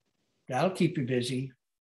 That'll keep you busy.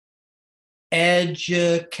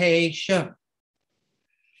 Education.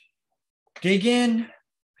 Dig in.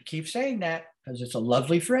 I keep saying that because it's a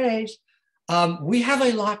lovely phrase. We have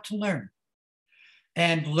a lot to learn.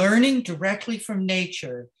 And learning directly from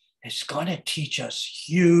nature is going to teach us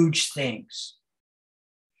huge things.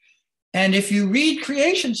 And if you read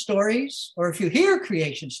creation stories, or if you hear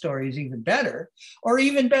creation stories, even better, or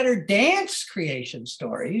even better, dance creation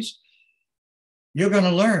stories, you're going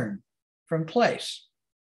to learn from place.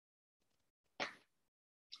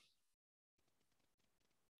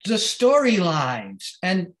 The storylines,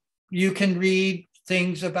 and you can read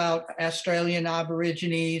things about Australian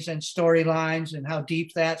Aborigines and storylines and how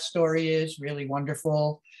deep that story is, really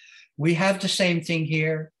wonderful. We have the same thing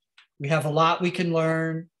here. We have a lot we can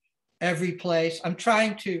learn. Every place. I'm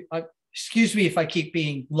trying to, excuse me if I keep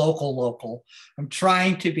being local. I'm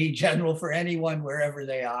trying to be general for anyone wherever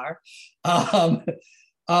they are.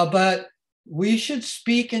 But we should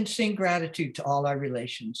speak and sing gratitude to all our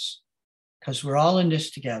relations because we're all in this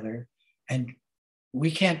together and we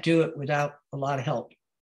can't do it without a lot of help.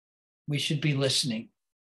 We should be listening.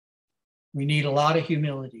 We need a lot of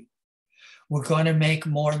humility. We're going to make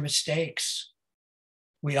more mistakes.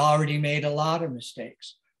 We already made a lot of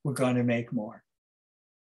mistakes. We're going to make more.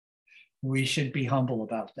 We should be humble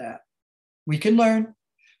about that. We can learn.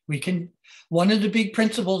 One of the big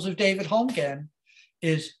principles of David Holmgren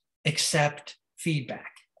is accept feedback.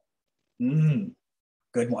 Good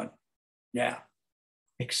one. Yeah.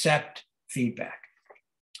 Accept feedback.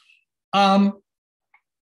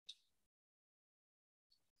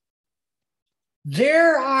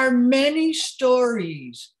 There are many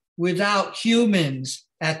stories without humans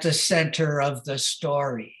at the center of the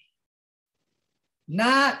story.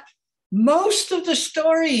 Most of the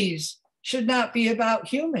stories should not be about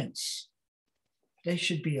humans. They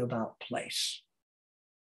should be about place,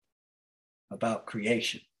 about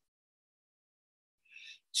creation.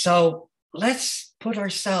 So let's put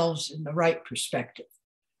ourselves in the right perspective,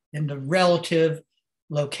 in the relative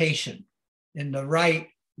location, in the right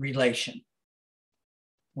relation.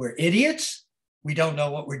 We're idiots. We don't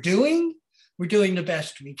know what we're doing. We're doing the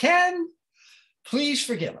best we can. Please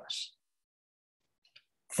forgive us.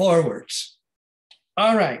 Forwards.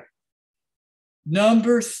 All right.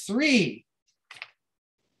 Number 3,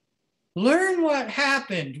 learn what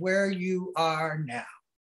happened where you are now.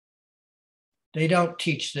 They don't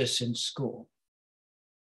teach this in school.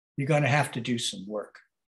 You're going to have to do some work.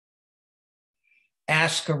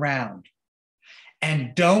 Ask around.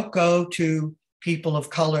 And don't go to people of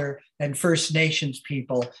color and First Nations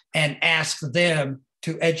people and ask them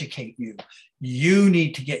to educate you. You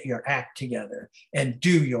need to get your act together and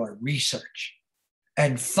do your research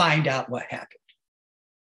and find out what happened.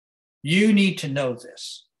 You need to know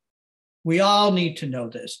this. We all need to know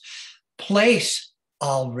this. Place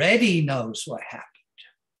already knows what happened.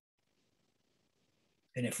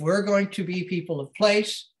 And if we're going to be people of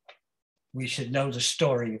place, we should know the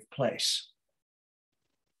story of place.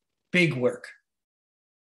 Big work.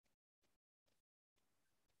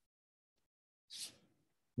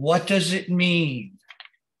 What does it mean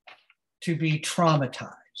to be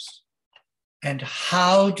traumatized? And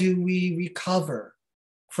how do we recover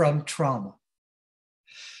from trauma?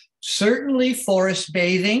 Certainly forest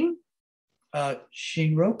bathing,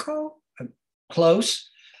 Shinroko, close.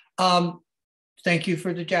 Thank you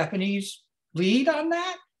for the Japanese lead on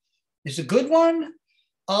that. Is a good one.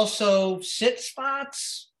 Also sit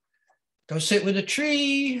spots, go sit with a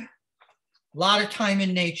tree, a lot of time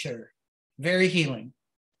in nature, very healing.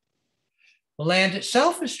 The land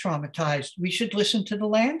itself is traumatized. We should listen to the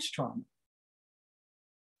land's trauma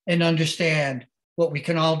and understand what we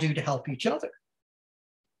can all do to help each other.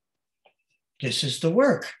 This is the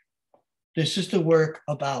work. This is the work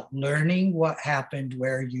about learning what happened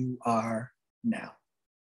where you are now.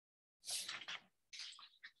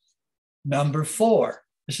 Number 4,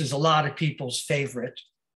 this is a lot of people's favorite.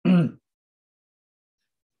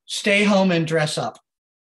 Stay home and dress up.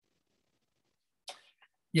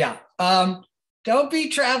 Yeah, don't be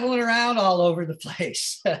traveling around all over the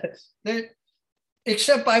place,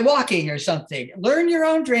 except by walking or something. Learn your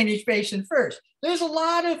own drainage basin first. There's a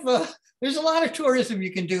lot of tourism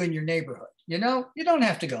you can do in your neighborhood. You know, you don't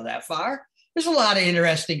have to go that far. There's a lot of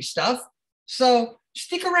interesting stuff. So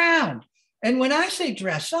stick around. And when I say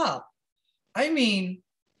dress up, I mean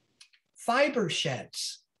fiber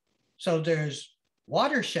sheds. So there's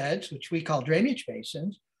watersheds, which we call drainage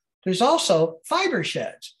basins. There's also fiber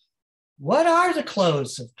sheds. What are the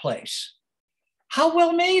clothes of place? How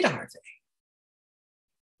well made are they?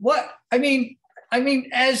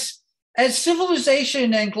 As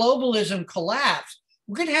civilization and globalism collapse,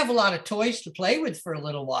 we're going to have a lot of toys to play with for a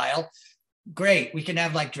little while. Great, we can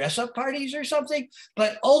have like dress up parties or something.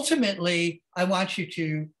 But ultimately, I want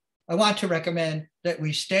to recommend that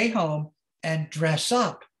we stay home and dress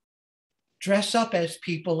up. Dress up as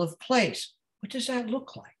people of place. What does that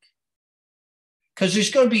look like? Because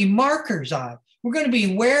there's going to be markers on. We're going to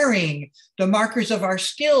be wearing the markers of our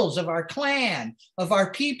skills, of our clan, of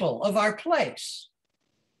our people, of our place.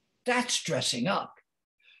 That's dressing up.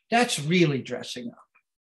 That's really dressing up.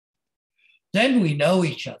 Then we know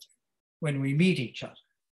each other when we meet each other.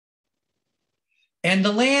 And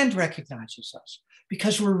the land recognizes us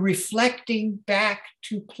because we're reflecting back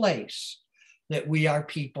to place that we are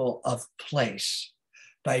people of place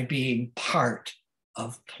by being part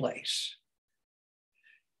of place.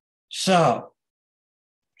 So,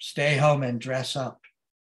 stay home and dress up.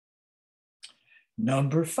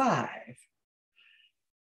 Number 5,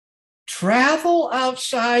 travel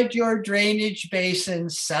outside your drainage basin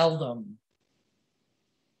seldom.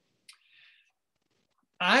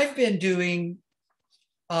 I've been doing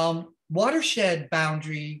watershed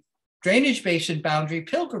boundary, drainage basin boundary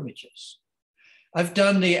pilgrimages. I've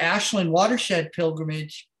done the Ashland watershed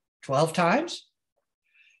pilgrimage 12 times.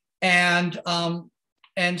 And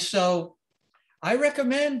so I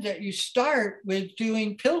recommend that you start with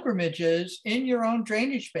doing pilgrimages in your own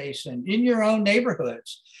drainage basin, in your own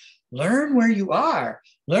neighborhoods. Learn where you are.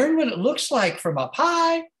 Learn what it looks like from up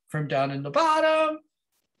high, from down in the bottom.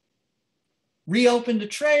 Reopen the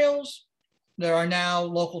trails. There are now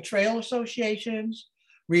local trail associations.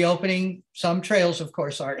 Reopening some trails, of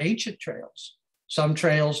course, are ancient trails. Some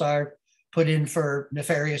trails are put in for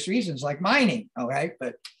nefarious reasons like mining, all right?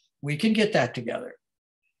 But we can get that together.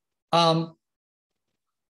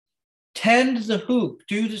 Tend the hoop,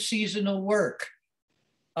 do the seasonal work.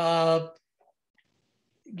 Learn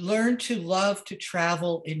to love to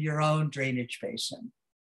travel in your own drainage basin.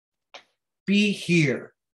 Be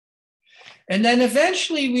here. And then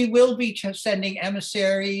eventually we will be sending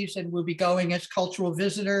emissaries and we'll be going as cultural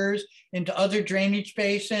visitors into other drainage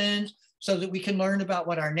basins so that we can learn about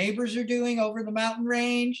what our neighbors are doing over the mountain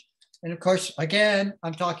range. And of course, again,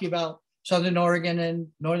 I'm talking about Southern Oregon and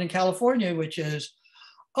Northern California, which is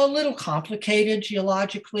a little complicated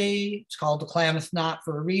geologically. It's called the Klamath Knot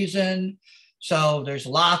for a reason. So there's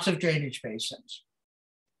lots of drainage basins.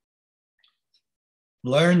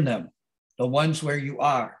 Learn them, the ones where you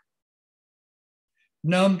are.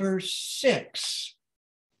 Number 6,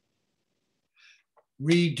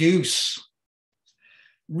 reduce.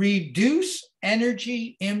 Reduce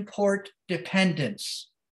energy import dependence.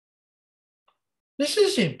 This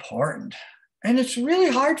is important, and it's really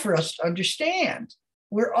hard for us to understand.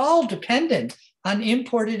 We're all dependent on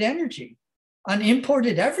imported energy, on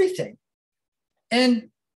imported everything. And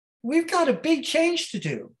we've got a big change to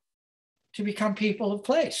do to become people of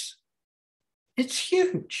place. It's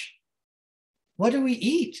huge. What do we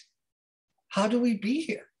eat? How do we be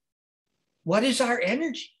here? What is our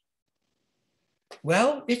energy?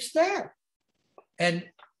 Well, it's there. And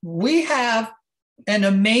we have an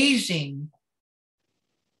amazing,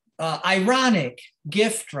 ironic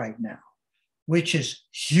gift right now, which is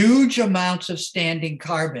huge amounts of standing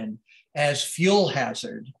carbon as fuel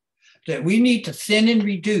hazard that we need to thin and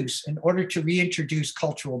reduce in order to reintroduce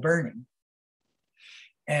cultural burning.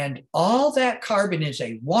 And all that carbon is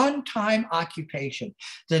a one-time occupation.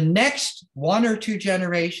 The next 1 or 2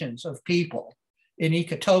 generations of people in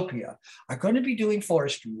Ecotopia are going to be doing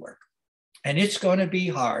forestry work, and it's going to be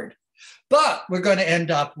hard. But we're going to end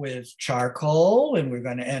up with charcoal, and we're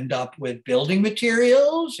going to end up with building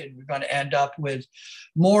materials, and we're going to end up with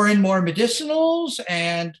more and more medicinals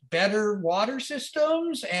and better water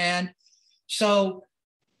systems. And so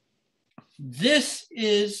this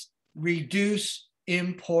is reduce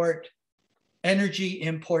energy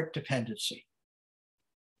import dependency.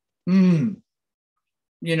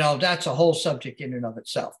 you know, that's a whole subject in and of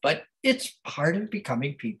itself, but it's part of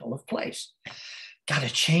becoming people of place. Got to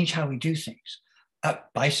change how we do things.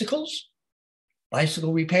 Bicycles,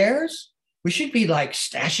 bicycle repairs. We should be like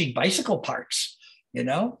stashing bicycle parts, you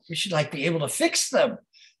know, we should like be able to fix them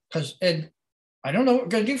and I don't know what we're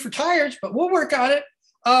going to do for tires, but we'll work on it.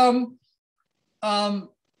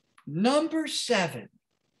 Number 7,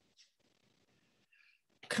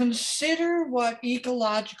 consider what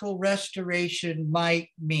ecological restoration might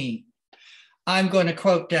mean. I'm going to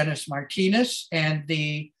quote Dennis Martinez and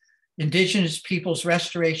the Indigenous Peoples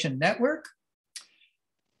Restoration Network.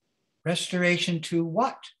 Restoration to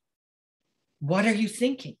what? What are you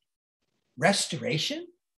thinking? Restoration?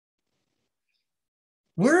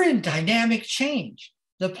 We're in dynamic change.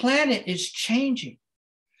 The planet is changing.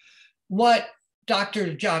 What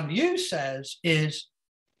Dr. John Liu says is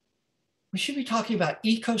we should be talking about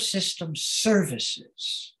ecosystem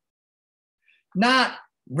services, not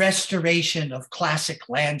restoration of classic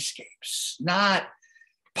landscapes, not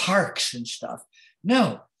parks and stuff.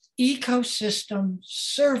 No, ecosystem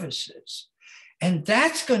services. And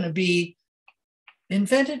that's going to be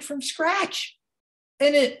invented from scratch.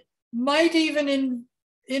 And it might even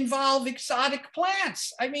involve exotic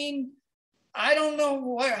plants. I mean, I don't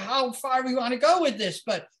know how far we want to go with this,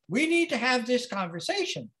 but we need to have this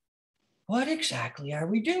conversation. What exactly are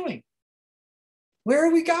we doing? Where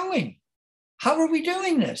are we going? How are we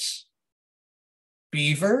doing this?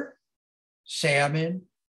 Beaver, salmon,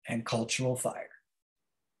 and cultural fire.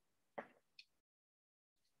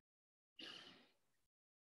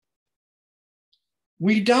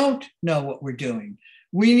 We don't know what we're doing.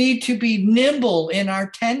 We need to be nimble in our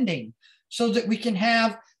tending so that we can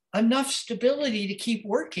have enough stability to keep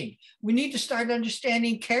working. We need to start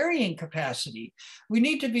understanding carrying capacity. We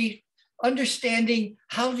need to be understanding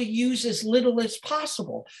how to use as little as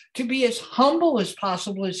possible, to be as humble as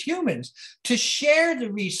possible as humans, to share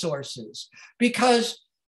the resources, because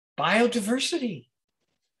biodiversity.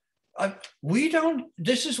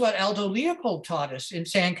 This is what Aldo Leopold taught us in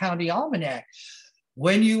Sand County Almanac.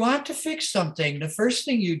 When you want to fix something, the first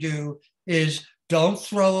thing you do is don't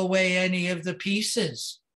throw away any of the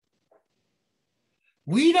pieces.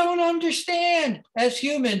 We don't understand as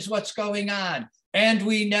humans what's going on, and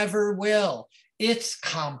we never will. It's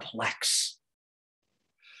complex.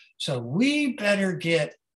 So we better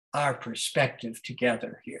get our perspective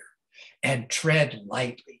together here and tread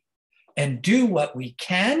lightly and do what we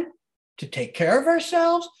can to take care of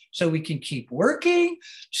ourselves so we can keep working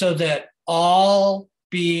so that all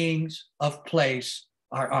beings of place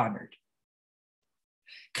are honored.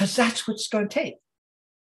 Because that's what it's going to take.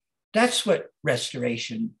 That's what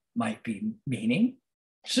restoration might be meaning.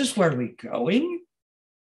 This is where we're going.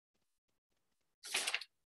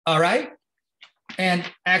 All right. And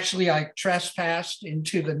actually, I trespassed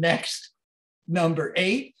into the next number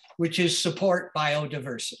 8, which is support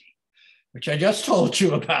biodiversity, which I just told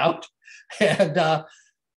you about. And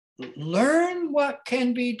learn what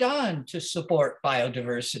can be done to support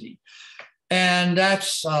biodiversity. And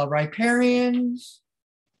that's riparians.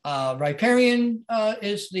 Riparian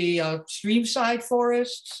is the streamside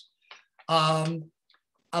forests. A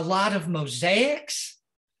lot of mosaics,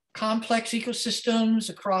 complex ecosystems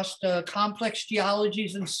across the complex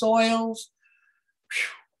geologies and soils.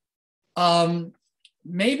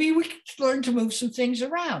 Maybe we can learn to move some things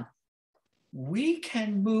around. We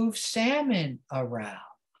can move salmon around.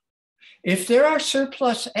 If there are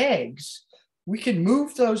surplus eggs, we can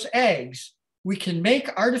move those eggs. We can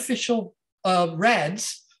make artificial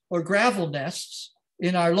redds or gravel nests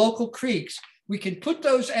in our local creeks. We can put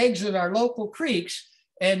those eggs in our local creeks,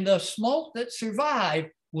 and the smolt that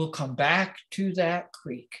survive will come back to that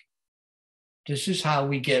creek. This is how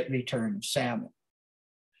we get return of salmon.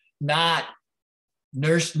 Not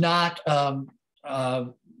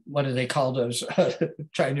what do they call those?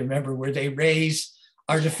 Trying to remember where they raise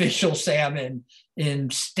artificial salmon in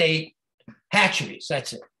state hatcheries.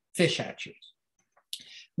 That's it, fish hatcheries.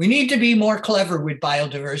 We need to be more clever with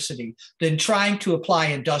biodiversity than trying to apply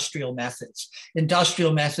industrial methods.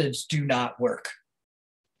 Industrial methods do not work.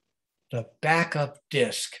 The backup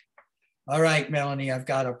disc. All right, Melanie, I've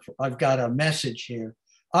got a message here.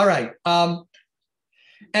 All right,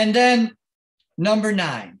 and then number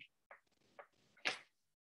 9.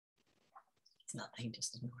 It's nothing,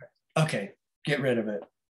 just ignore it. Okay, get rid of it.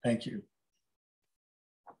 Thank you.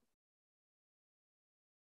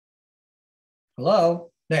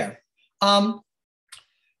 Hello, there.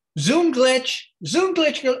 Zoom glitch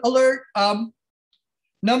alert.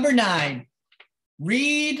 Number 9,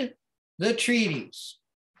 read the treaties.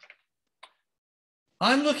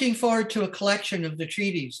 I'm looking forward to a collection of the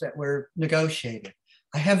treaties that were negotiated.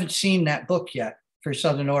 I haven't seen that book yet for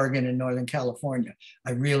Southern Oregon and Northern California.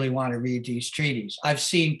 I really want to read these treaties. I've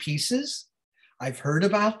seen pieces. I've heard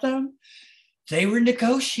about them. They were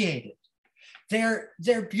negotiated. They're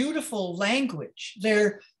beautiful language.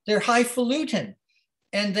 They're highfalutin,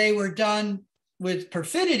 and they were done with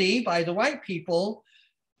perfidy by the white people,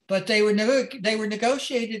 but they were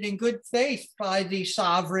negotiated in good faith by the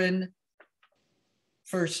sovereign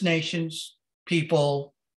First Nations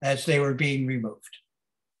people as they were being removed.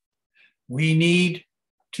 We need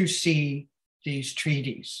to see these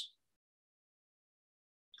treaties.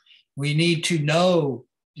 We need to know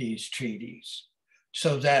these treaties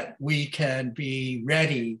so that we can be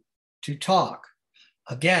ready to talk.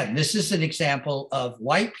 Again, this is an example of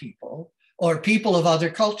white people or people of other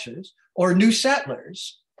cultures or new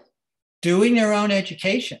settlers doing their own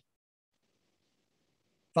education,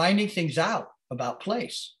 finding things out about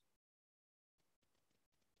place.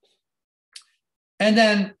 And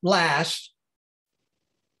then last,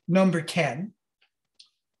 number 10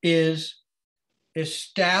 is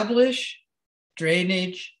establish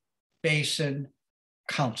drainage basin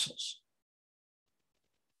councils.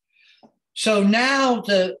 So now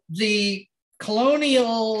the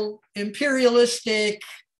colonial, imperialistic,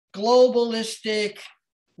 globalistic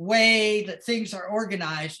way that things are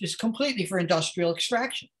organized is completely for industrial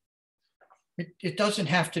extraction. It doesn't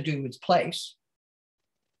have to do with place.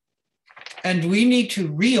 And we need to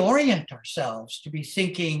reorient ourselves to be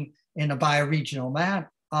thinking in a bioregional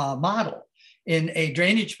model, in a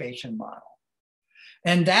drainage basin model.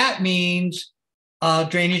 And that means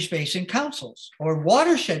drainage basin councils or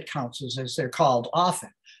watershed councils, as they're called often.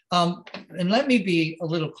 And let me be a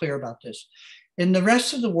little clear about this. In the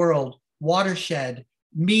rest of the world, watershed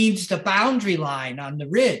means the boundary line on the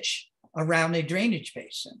ridge around a drainage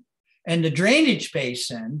basin. And the drainage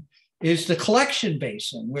basin is the collection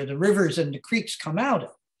basin where the rivers and the creeks come out of.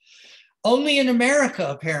 Only in America,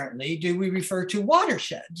 apparently, do we refer to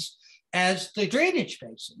watersheds as the drainage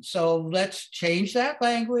basin. So let's change that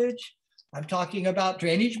language. I'm talking about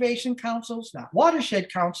drainage basin councils, not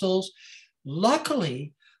watershed councils.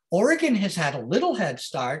 Luckily, Oregon has had a little head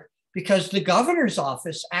start because the governor's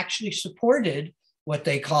office actually supported what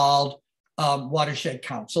they called watershed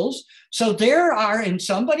councils. So there are in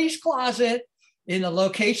somebody's closet in a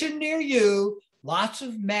location near you, lots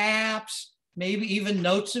of maps, maybe even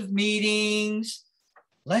notes of meetings.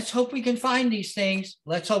 Let's hope we can find these things.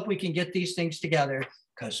 Let's hope we can get these things together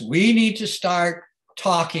because we need to start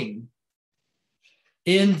talking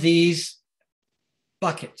in these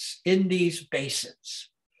buckets, in these basins.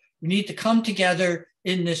 We need to come together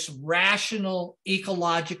in this rational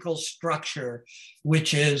ecological structure,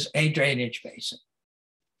 which is a drainage basin.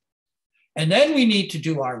 And then we need to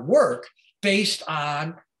do our work based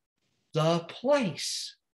on the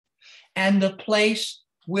place. And the place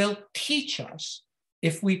will teach us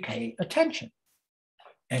if we pay attention.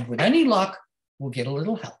 And with any luck, we'll get a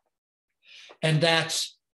little help. And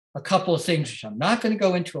that's a couple of things which I'm not going to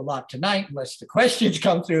go into a lot tonight unless the questions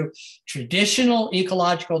come through: traditional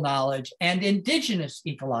ecological knowledge and indigenous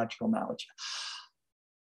ecological knowledge.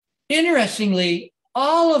 Interestingly,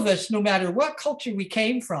 all of us, no matter what culture we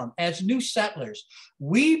came from, as new settlers,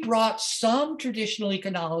 we brought some traditional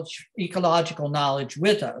ecological knowledge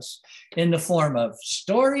with us in the form of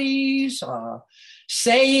stories,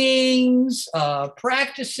 sayings,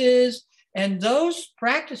 practices. And those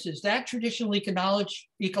practices, that traditional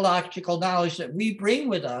ecological knowledge that we bring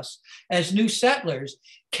with us as new settlers,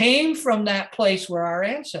 came from that place where our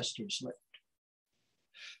ancestors lived.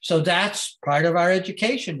 So that's part of our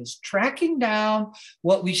education, is tracking down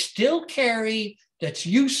what we still carry that's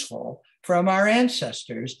useful from our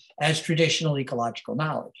ancestors as traditional ecological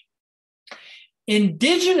knowledge.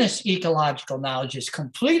 Indigenous ecological knowledge is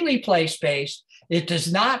completely place-based. It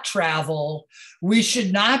does not travel. We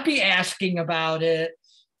should not be asking about it.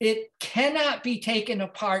 It cannot be taken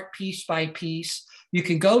apart piece by piece. You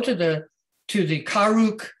can go to the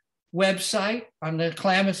Karuk website on the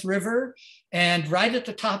Klamath River, and right at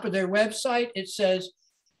the top of their website, it says,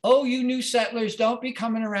 "Oh, you new settlers, don't be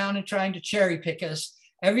coming around and trying to cherry pick us.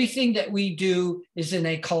 Everything that we do is in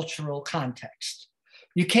a cultural context."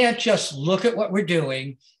 You can't just look at what we're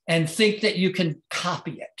doing and think that you can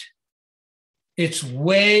copy it. It's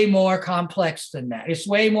way more complex than that. It's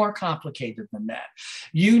way more complicated than that.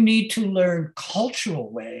 You need to learn cultural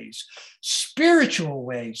ways, spiritual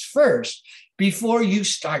ways first, before you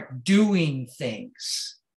start doing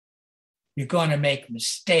things. You're going to make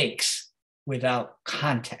mistakes without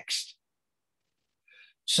context.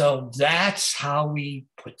 So that's how we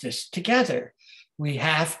put this together. We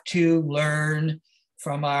have to learn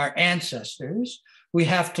from our ancestors. We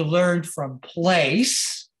have to learn from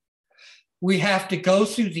place. We have to go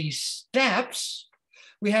through these steps.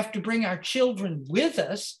 We have to bring our children with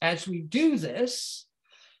us as we do this.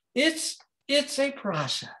 It's a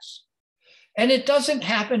process. And it doesn't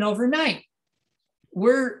happen overnight.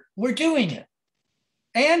 We're doing it.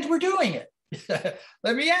 And we're doing it.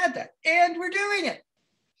 Let me add that. And we're doing it.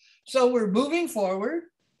 So we're moving forward.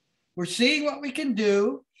 We're seeing what we can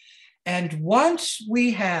do. And once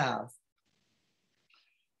we have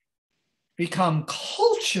become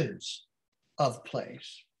cultures of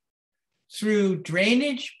place through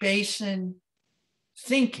drainage basin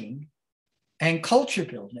thinking and culture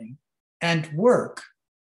building and work,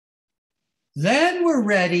 then we're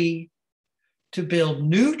ready to build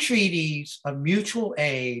new treaties of mutual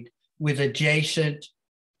aid with adjacent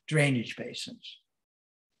drainage basins.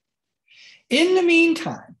 In the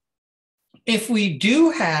meantime, if we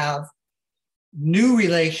do have new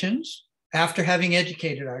relations after having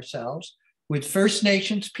educated ourselves with First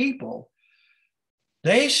Nations people,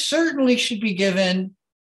 they certainly should be given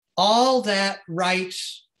all that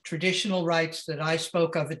rights, traditional rights that I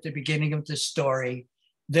spoke of at the beginning of this story,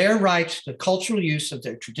 their rights to cultural use of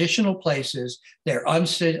their traditional places, their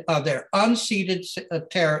unceded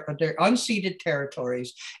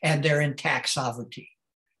territories, and their intact sovereignty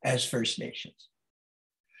as First Nations.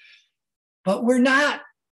 But we're not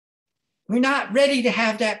ready to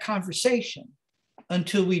have that conversation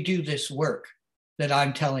until we do this work that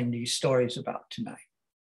I'm telling these stories about tonight.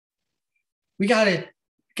 We got to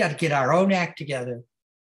get our own act together,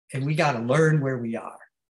 and we got to learn where we are,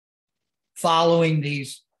 following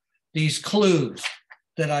these clues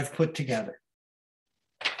that I've put together.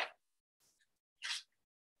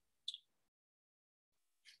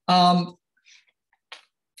 I'm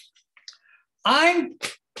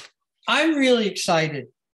really excited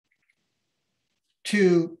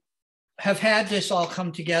to have had this all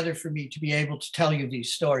come together for me to be able to tell you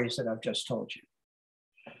these stories that I've just told you.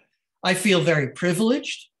 I feel very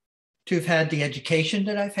privileged to have had the education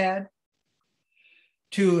that I've had,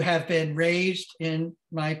 to have been raised in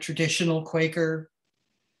my traditional Quaker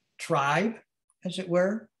tribe, as it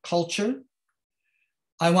were, culture.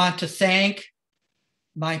 I want to thank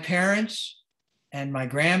my parents and my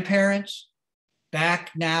grandparents,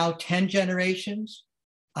 back now 10 generations.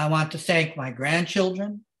 I want to thank my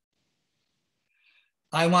grandchildren.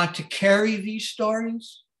 I want to carry these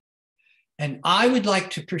stories, and I would like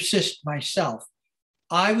to persist myself.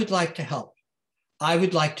 I would like to help. I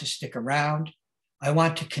would like to stick around. I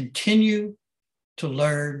want to continue to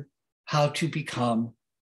learn how to become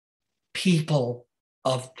people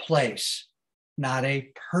of place, not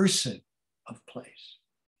a person of place,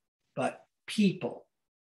 but people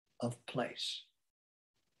of place.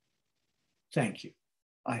 Thank you.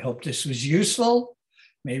 I hope this was useful.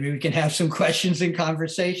 Maybe we can have some questions and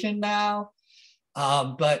conversation now.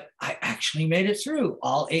 But I actually made it through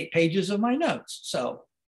all 8 pages of my notes. So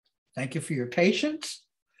thank you for your patience.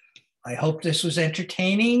 I hope this was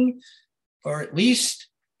entertaining, or at least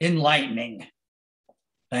enlightening.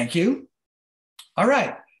 Thank you. All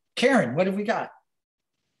right, Karen, what have we got?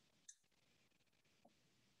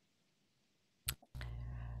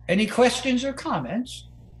 Any questions or comments?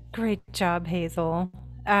 Great job, Hazel.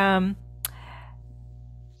 There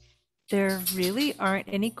really aren't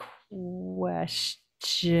any questions.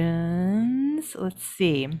 Let's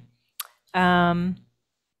see.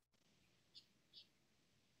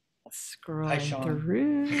 Scrolling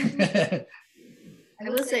through. I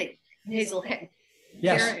will say, Hazel,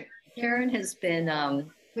 Yes. Karen has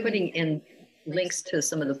been putting in links to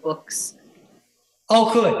some of the books.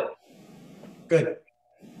 Oh, good. Good.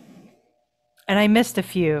 And I missed a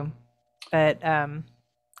few, but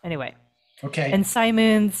anyway. Okay. And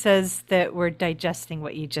Simon says that we're digesting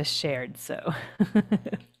what you just shared, so.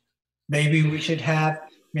 Maybe we should have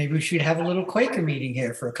a little Quaker meeting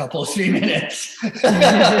here for a couple of 3 minutes.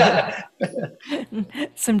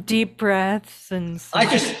 Some deep breaths and I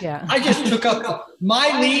just took up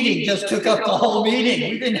my leading, just took up the whole meeting.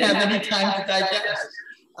 We didn't have any time to digest.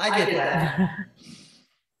 I get that.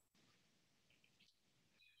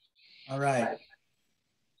 All right.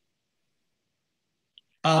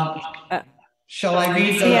 Shall I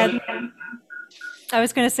read the... Yeah, I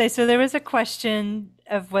was going to say, so there was a question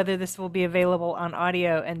of whether this will be available on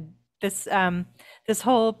audio, and this this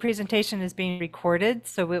whole presentation is being recorded,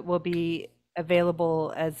 so it will be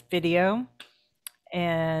available as video,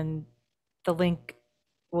 and the link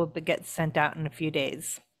will get sent out in a few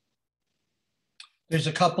days. There's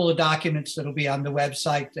a couple of documents that'll be on the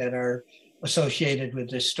website that are associated with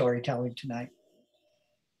this storytelling tonight.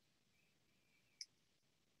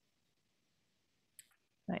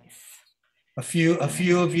 Nice. A few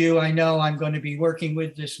of you I know I'm going to be working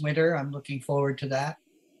with this winter. I'm looking forward to that.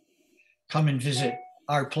 Come and visit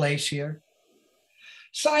our place here.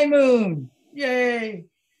 Simon, yay.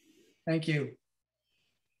 Thank you.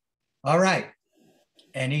 All right.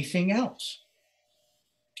 Anything else?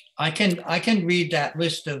 I can read that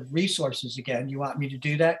list of resources again. You want me to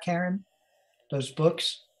do that, Karen? Those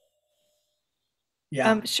books?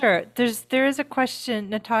 Yeah. Sure. There is a question.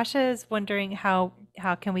 Natasha is wondering how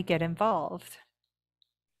can we get involved?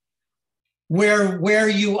 Where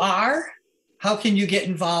you are? How can you get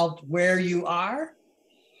involved where you are?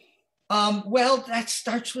 Well, that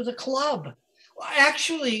starts with a club.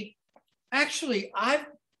 Actually,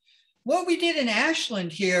 what we did in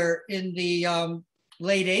Ashland here in the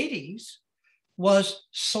late 80s was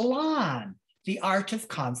Salon, the art of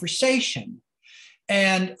conversation.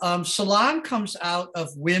 And Salon comes out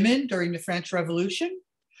of women during the French Revolution.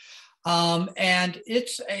 And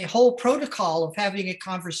it's a whole protocol of having a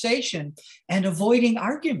conversation and avoiding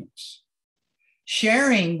arguments,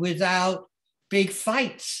 sharing without big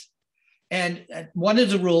fights. And one of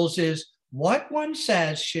the rules is what one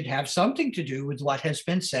says should have something to do with what has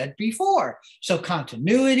been said before. So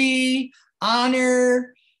continuity,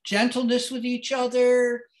 honor, gentleness with each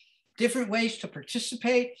other, different ways to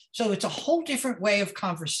participate. So it's a whole different way of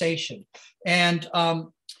conversation. And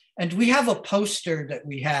we have a poster that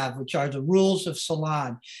we have, which are the rules of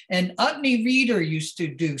Salon. And Utney Reader used to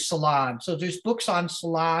do Salon. So there's books on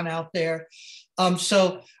Salon out there.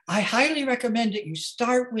 So I highly recommend that you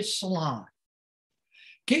start with Salon.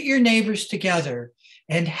 Get your neighbors together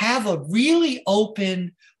and have a really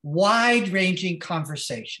open, wide-ranging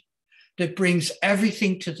conversation that brings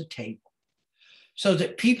everything to the table so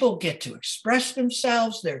that people get to express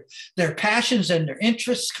themselves, their passions and their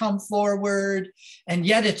interests come forward, and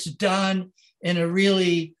yet it's done in a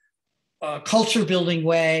really culture-building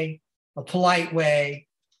way, a polite way,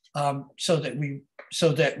 so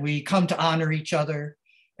that we come to honor each other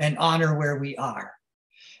and honor where we are.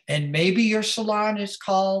 And maybe your salon is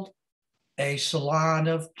called a salon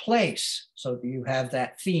of place, so that you have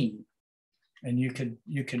that theme, and you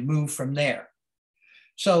can move from there.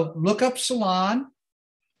 So look up Salon.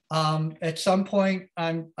 At some point,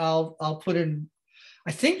 I'll put in.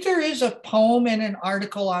 I think there is a poem and an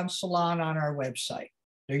article on Salon on our website.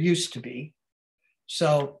 There used to be.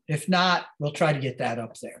 So if not, we'll try to get that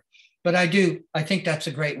up there. But I think that's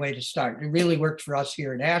a great way to start. It really worked for us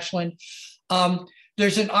here in Ashland.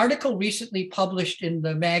 There's an article recently published in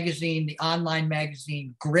the magazine, the online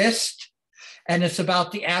magazine Grist, and it's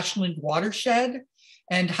about the Ashland watershed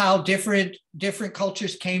and how different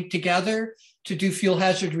cultures came together to do fuel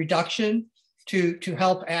hazard reduction to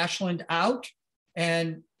help Ashland out.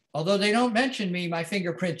 And although they don't mention me, my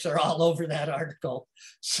fingerprints are all over that article.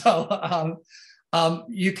 So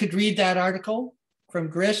you could read that article from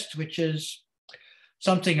Grist, which is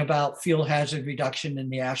something about fuel hazard reduction in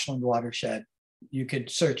the Ashland watershed. You could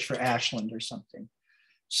search for Ashland or something.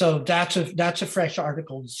 So that's a fresh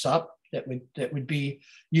article that's up that would be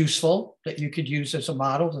useful, that you could use as a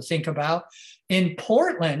model to think about. In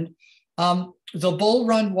Portland, the Bull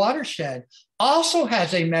Run watershed also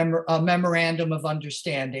has a memorandum of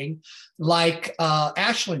understanding like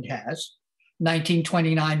Ashland has.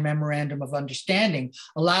 1929 memorandum of understanding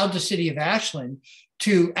allowed the city of Ashland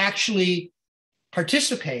to actually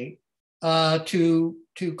participate, to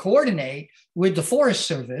coordinate with the Forest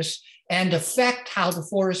Service and affect how the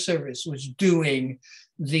Forest Service was doing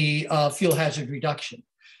the fuel hazard reduction,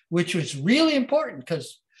 which was really important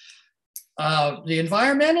because the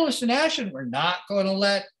environmentalists in Ashland were not going to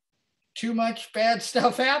let too much bad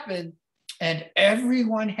stuff happen, and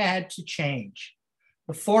everyone had to change.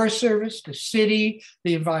 The Forest Service, the city,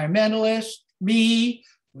 the environmentalists, me,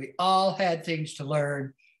 we all had things to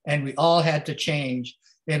learn, and we all had to change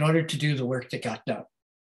in order to do the work that got done.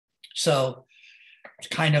 So it's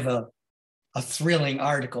kind of a thrilling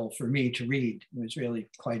article for me to read. It was really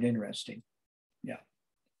quite interesting. Yeah.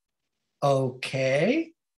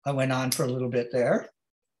 Okay. I went on for a little bit there.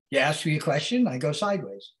 You asked me a question, I go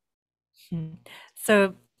sideways.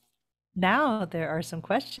 So now there are some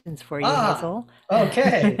questions for you, Hazel.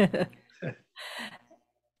 Okay.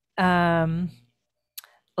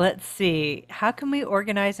 Let's see. How can we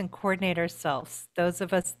organize and coordinate ourselves? Those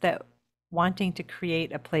of us that wanting to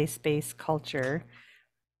create a place-based culture.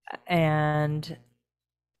 And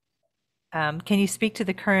can you speak to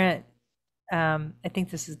the current, I think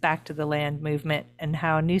this is back to the land movement, and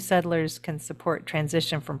how new settlers can support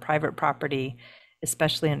transition from private property,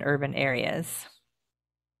 especially in urban areas?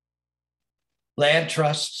 Land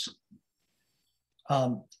trusts.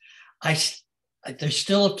 There's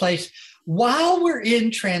still a place. While we're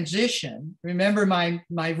in transition, remember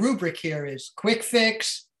my rubric here is quick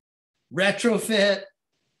fix, retrofit,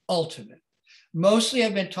 ultimate. Mostly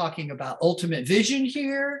I've been talking about ultimate vision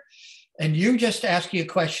here, and you just asking a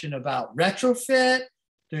question about retrofit.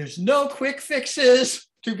 There's no quick fixes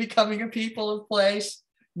to becoming a people of place,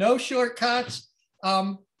 no shortcuts.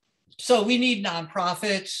 So we need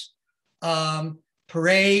nonprofits,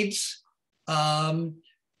 parades,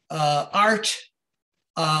 art,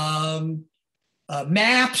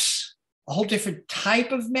 maps, a whole different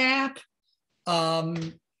type of map,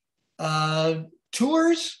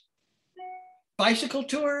 tours, bicycle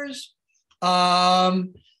tours.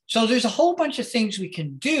 So there's a whole bunch of things we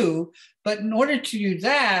can do, but in order to do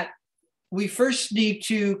that, we first need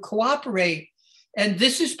to cooperate. And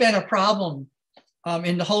this has been a problem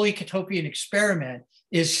in the whole ecotopian experiment,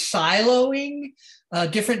 is siloing,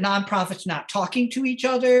 different nonprofits not talking to each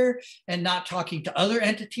other and not talking to other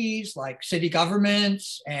entities like city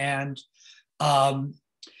governments. And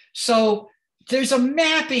so there's a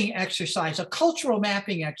mapping exercise, a cultural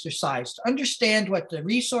mapping exercise to understand what the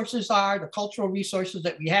resources are, the cultural resources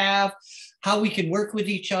that we have, how we can work with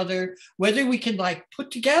each other, whether we can like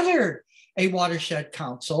put together a watershed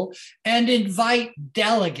council and invite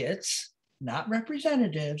delegates, not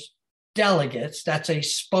representatives, delegates. That's a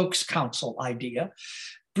spokes council idea.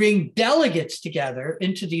 Bring delegates together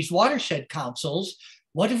into these watershed councils.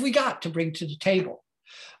 What have we got to bring to the table?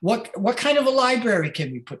 What kind of a library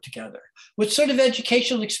can we put together? What sort of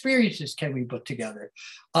educational experiences can we put together?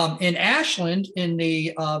 In Ashland, in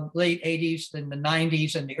the late 80s and the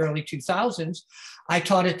 90s and the early 2000s, I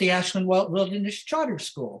taught at the Ashland Wilderness Charter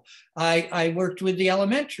School. I worked with the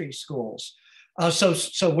elementary schools.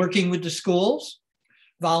 So working with the schools,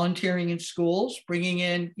 volunteering in schools, bringing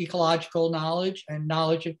in ecological knowledge and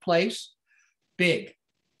knowledge of place, big,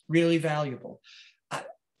 really valuable.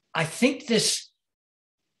 I think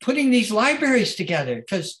putting these libraries together,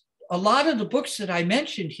 because a lot of the books that I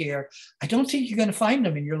mentioned here, I don't think you're going to find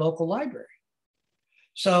them in your local library.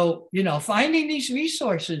 So, finding these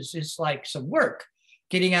resources is like some work,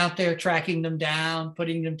 getting out there, tracking them down,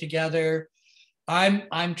 putting them together.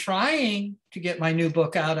 I'm trying to get my new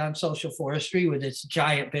book out on social forestry with its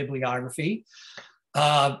giant bibliography.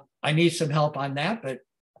 I need some help on that, but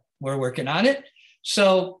we're working on it.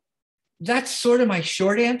 So that's sort of my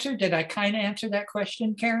short answer. Did I kind of answer that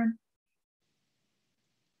question, Karen?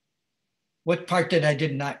 What part did I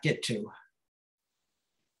not get to?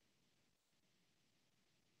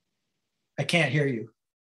 I can't hear you.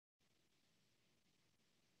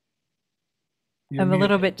 You're I'm a muted.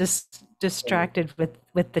 little bit distracted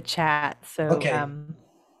with the chat. So Okay.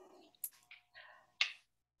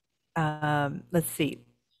 Let's see.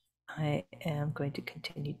 I am going to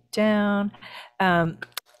continue down.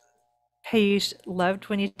 Page loved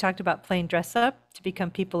when you talked about playing dress up to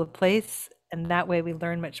become people of place, and that way we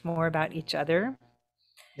learn much more about each other.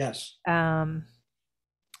 Yes. Let's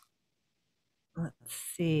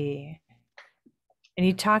see. And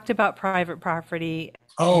you talked about private property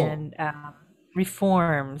and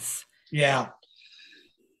reforms. Yeah.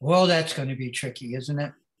 Well, that's going to be tricky, isn't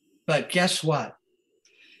it? But guess what?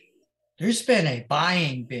 There's been a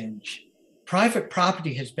buying binge. Private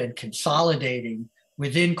property has been consolidating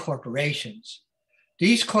within corporations.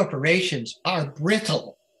 These corporations are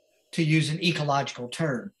brittle, to use an ecological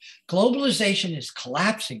term. Globalization is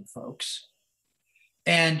collapsing, folks.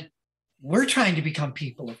 And we're trying to become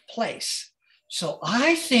people of place. So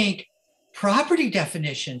I think property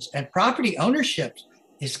definitions and property ownership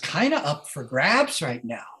is kind of up for grabs right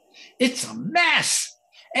now. It's a mess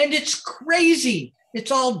and it's crazy. It's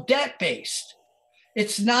all debt-based.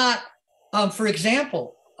 It's not, for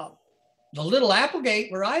example, the Little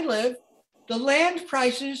Applegate where I live, the land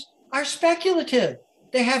prices are speculative.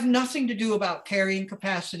 They have nothing to do about carrying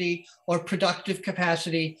capacity or productive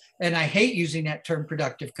capacity. And I hate using that term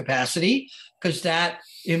productive capacity because that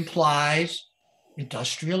implies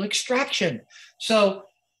industrial extraction. So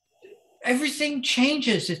everything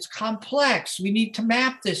changes. It's complex. We need to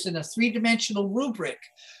map this in a three-dimensional rubric.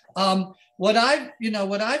 What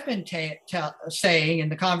I've been saying in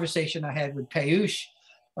the conversation I had with Payush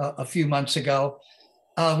a few months ago,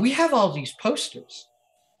 we have all these posters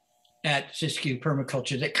at Siskiyou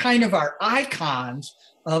Permaculture that kind of are icons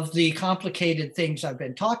of the complicated things I've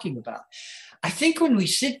been talking about. I think when we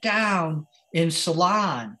sit down in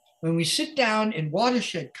Salon, when we sit down in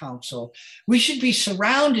Watershed Council, we should be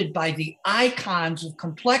surrounded by the icons of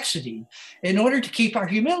complexity in order to keep our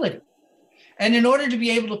humility. And in order to be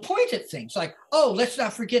able to point at things like, oh, let's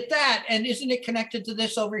not forget that. And isn't it connected to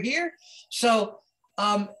this over here? So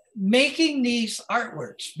making these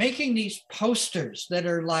artworks, making these posters that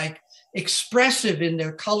are like expressive in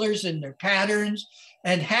their colors and their patterns,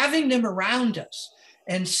 and having them around us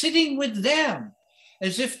and sitting with them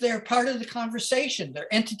as if they're part of the conversation.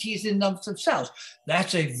 They're entities in themselves.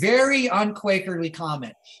 That's a very unQuakerly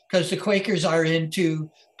comment, because the Quakers are into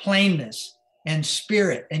plainness and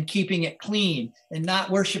spirit and keeping it clean and not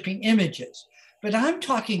worshiping images. But I'm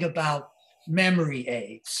talking about memory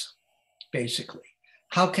aids, basically.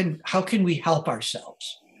 How can we help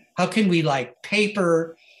ourselves? How can we like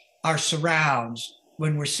paper our surrounds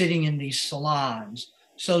when we're sitting in these salons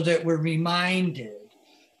so that we're reminded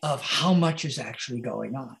of how much is actually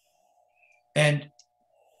going on? And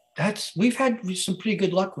we've had some pretty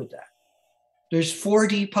good luck with that. There's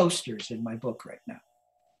 40 posters in my book right now.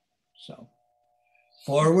 So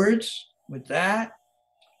forwards with that.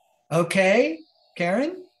 Okay,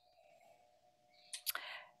 Karen?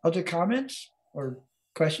 Other comments or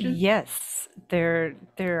questions? Yes, there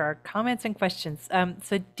are comments and questions.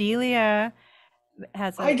 So Delia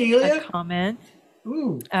has Hi, a Delia. comment.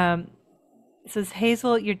 Ooh. It says,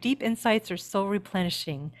 Hazel, your deep insights are soul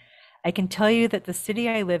replenishing. I can tell you that the city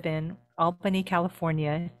I live in, Albany,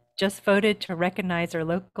 California, just voted to recognize our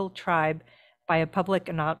local tribe by a public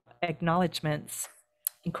acknowledgements,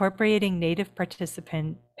 incorporating Native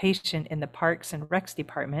participation in the Parks and Recs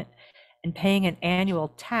Department, and paying an annual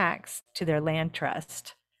tax to their land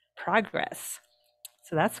trust. Progress.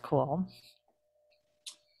 So that's cool.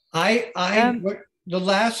 Let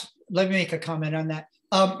me make a comment on that.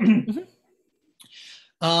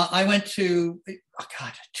 I went to,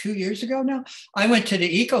 2 years ago now, I went to the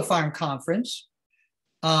Eco Farm Conference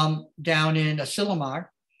down in Asilomar.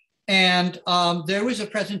 And there was a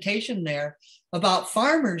presentation there about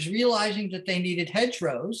farmers realizing that they needed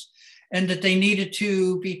hedgerows and that they needed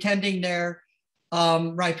to be tending their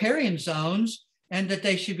riparian zones and that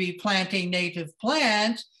they should be planting native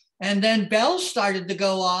plants. And then bells started to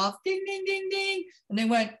go off, ding, ding, ding, ding. And they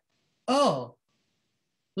went, oh,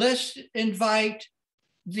 let's invite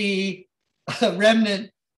the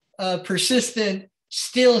remnant, persistent,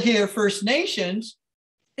 still here First Nations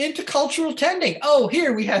into cultural tending. Oh,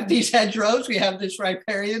 here we have these hedgerows, we have this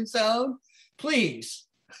riparian zone. Please,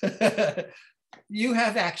 you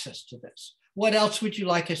have access to this. What else would you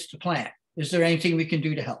like us to plant? Is there anything we can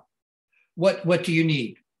do to help? What do you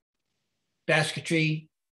need? Basketry,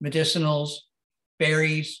 medicinals,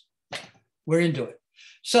 berries. We're into it.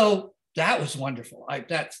 So that was wonderful.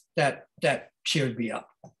 That cheered me up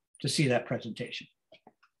to see that presentation.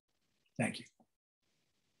 Thank you.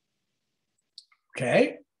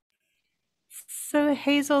 Okay. So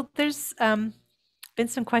Hazel, there's been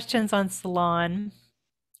some questions on Salon,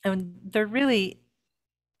 and they're really,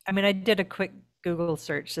 I mean, I did a quick Google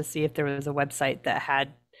search to see if there was a website that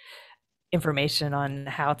had information on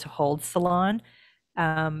how to hold Salon.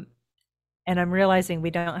 And I'm realizing we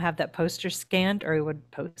don't have that poster scanned, or we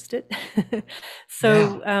would post it.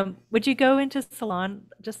 So would you go into Salon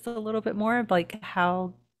just a little bit more? Like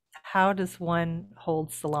how does one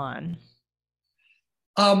hold Salon?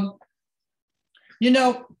 You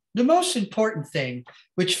know, the most important thing,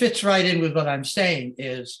 which fits right in with what I'm saying,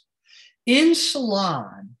 is in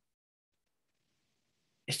Salon,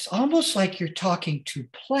 it's almost like you're talking to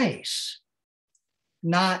place,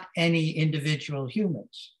 not any individual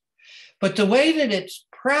humans. But the way that it's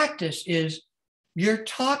practiced is you're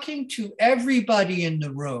talking to everybody in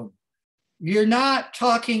the room. You're not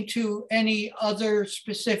talking to any other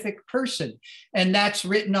specific person. And that's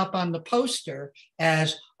written up on the poster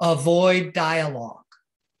as avoid dialogue.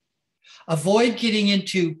 Avoid getting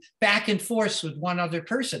into back and forth with one other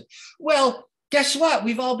person. Well, guess what?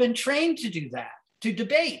 We've all been trained to do that, to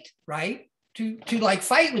debate, right? To like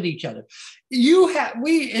fight with each other.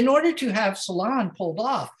 In order to have Salon pulled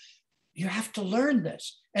off, you have to learn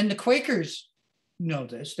this. And the Quakers know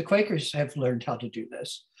this. The Quakers have learned how to do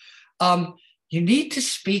this. You need to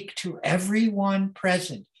speak to everyone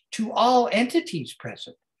present, to all entities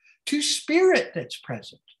present, to spirit that's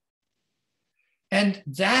present. And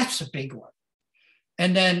that's a big one.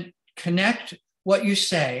 And then connect what you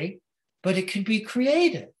say, but it can be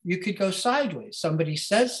creative. You could go sideways. Somebody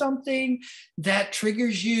says something that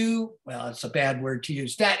triggers you. Well, it's a bad word to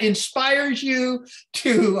use. That inspires you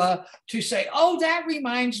to say, oh, that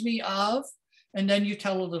reminds me of. And then you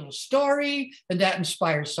tell a little story and that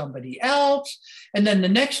inspires somebody else. And then the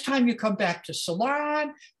next time you come back to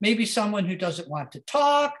Salon, maybe someone who doesn't want to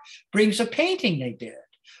talk brings a painting they did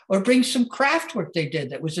or brings some craft work they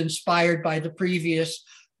did that was inspired by the previous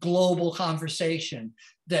global conversation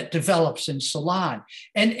that develops in Salon.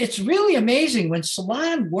 And it's really amazing when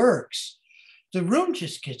Salon works, the room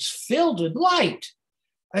just gets filled with light.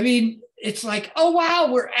 I mean, it's like, oh,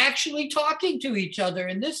 wow, we're actually talking to each other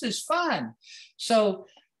and this is fun. So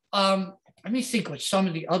let me think what some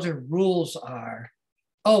of the other rules are.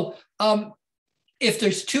 Oh, if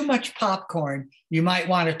there's too much popcorn, you might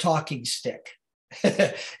want a talking stick.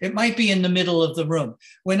 It might be in the middle of the room.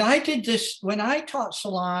 When I taught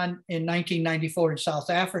Salon in 1994 in South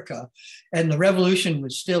Africa, and the revolution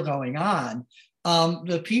was still going on,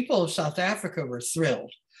 the people of South Africa were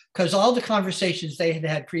thrilled because all the conversations they had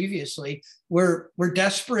had previously were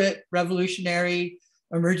desperate, revolutionary,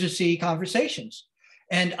 emergency conversations.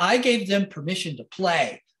 And I gave them permission to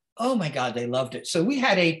play. Oh my God, they loved it. So we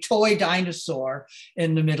had a toy dinosaur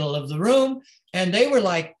in the middle of the room, and they were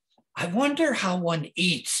like, I wonder how one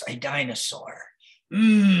eats a dinosaur.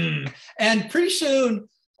 And pretty soon,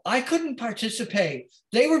 I couldn't participate.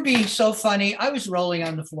 They were being so funny. I was rolling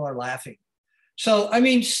on the floor laughing. So, I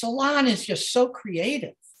mean, Salon is just so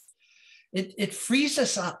creative. It frees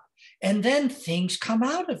us up. And then things come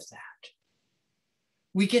out of that.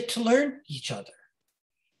 We get to learn each other.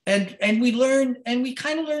 And we learn, and we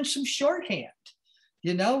kind of learn some shorthand.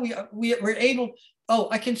 You know, we're able, oh,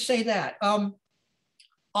 I can say that.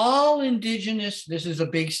 All indigenous, this is a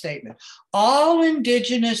big statement, all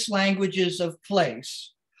indigenous languages of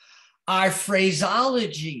place are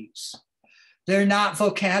phraseologies. They're not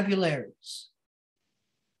vocabularies.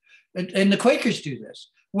 And the Quakers do this.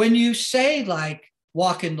 When you say like,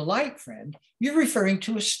 walk in the light, friend, you're referring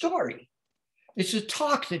to a story. It's a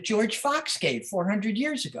talk that George Fox gave 400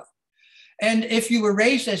 years ago. And if you were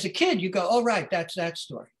raised as a kid, you go, oh, right, that's that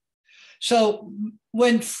story. So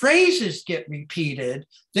when phrases get repeated,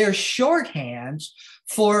 they're shorthands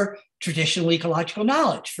for traditional ecological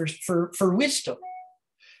knowledge, for wisdom.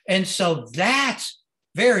 And so that's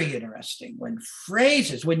very interesting when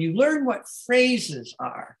you learn what phrases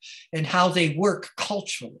are and how they work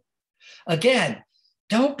culturally. Again,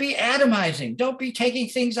 don't be atomizing. Don't be taking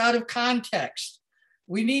things out of context.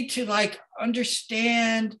 We need to like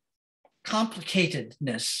understand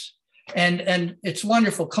complicatedness. And it's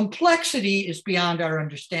wonderful. Complexity is beyond our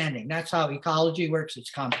understanding. That's how ecology works.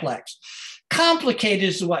 It's complex. Complicated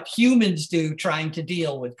is what humans do trying to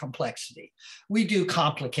deal with complexity. We do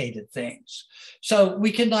complicated things. So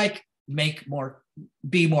we can like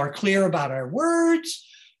be more clear about our words.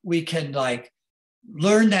 We can like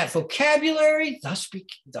learn that vocabulary. Thus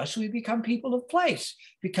we become people of place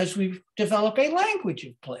because we've developed a language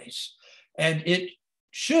of place. And it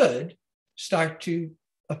should start to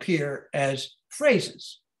appear as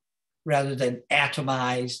phrases rather than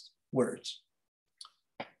atomized words.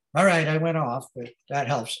 All right, I went off, but that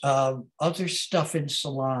helps. Other stuff in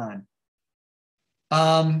Salon.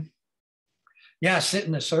 Yeah, sit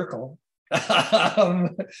in a circle.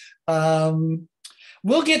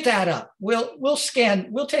 We'll get that up. We'll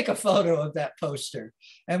take a photo of that poster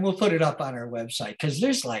and we'll put it up on our website because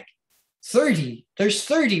there's like 30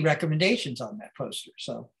 recommendations on that poster.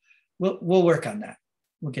 So we'll work on that.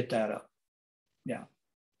 We'll get that up.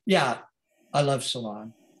 Yeah, I love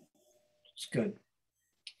Salon. It's good.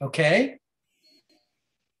 Okay.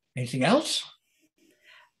 Anything else?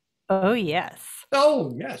 Oh, yes.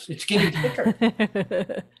 Oh, yes. It's getting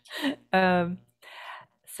thicker.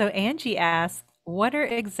 So Angie asked, what are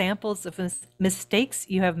examples of mistakes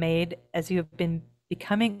you have made as you have been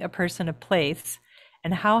becoming a person of place,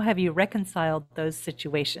 and how have you reconciled those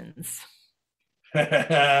situations?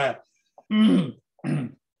 I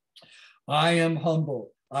am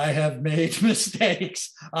humble. I have made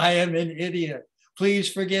mistakes. I am an idiot.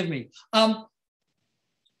 Please forgive me.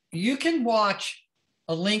 You can watch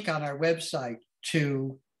a link on our website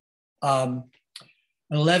to an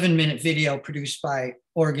 11-minute video produced by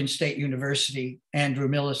Oregon State University, Andrew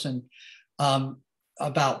Millison,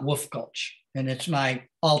 about Wolf Gulch. And it's my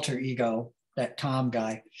alter ego, that Tom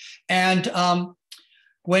guy. And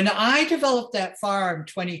when I developed that farm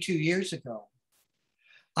 22 years ago,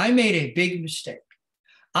 I made a big mistake.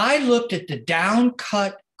 I looked at the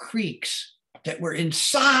down-cut creeks that were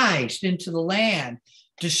incised into the land,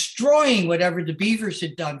 destroying whatever the beavers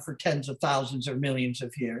had done for tens of thousands or millions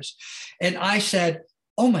of years. And I said,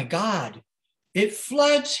 oh my God, it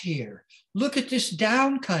floods here. Look at this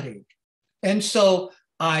down cutting. And so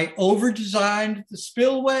I over-designed the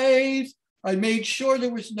spillways. I made sure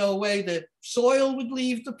there was no way that soil would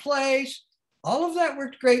leave the place. All of that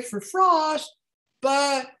worked great for frost,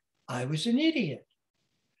 but I was an idiot.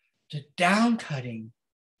 The down cutting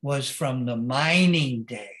was from the mining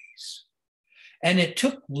days. And it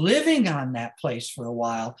took living on that place for a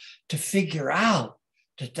while to figure out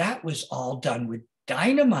that that was all done with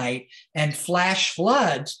dynamite and flash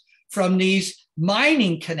floods from these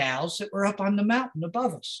mining canals that were up on the mountain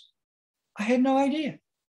above us. I had no idea.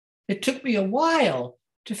 It took me a while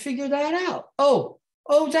to figure that out. Oh,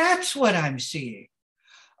 that's what I'm seeing.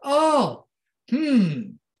 Oh,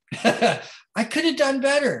 I could have done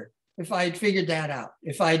better if I'd figured that out,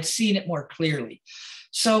 if I'd seen it more clearly.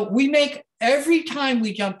 So every time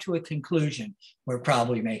we jump to a conclusion, we're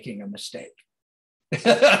probably making a mistake.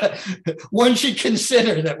 One should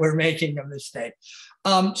consider that we're making a mistake.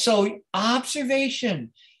 So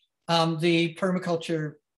observation, the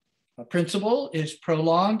permaculture principle is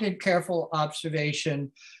prolonged and careful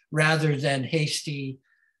observation rather than hasty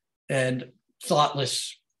and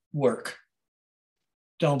thoughtless work.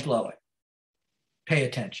 Don't blow it. Pay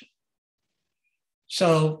attention.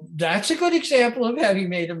 So that's a good example of having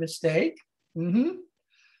made a mistake. Mm-hmm.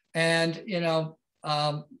 And,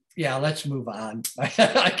 yeah, let's move on.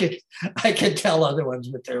 I could tell other ones,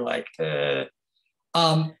 but they're like, oh,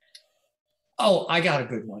 I got a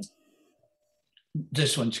good one.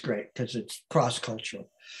 This one's great because it's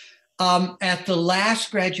cross-cultural. At the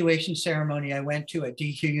last graduation ceremony I went to at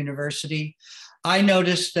DQ University, I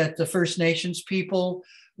noticed that the First Nations people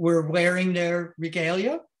were wearing their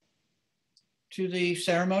regalia to the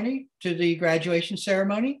ceremony, to the graduation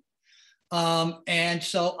ceremony. And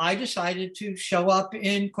so I decided to show up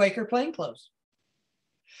in Quaker plainclothes.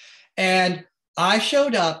 And I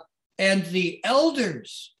showed up, and the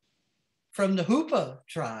elders from the Hoopa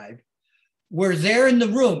tribe were there in the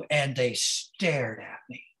room, and they stared at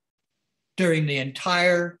me during the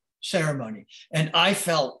entire ceremony. And I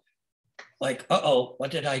felt like, uh-oh,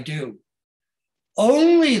 what did I do?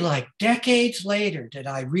 Only like decades later did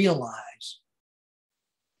I realize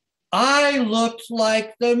I looked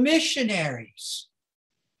like the missionaries.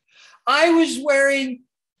 I was wearing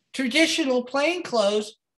traditional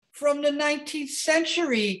plainclothes from the 19th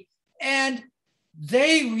century, and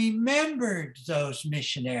they remembered those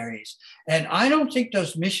missionaries. And I don't think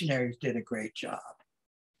those missionaries did a great job.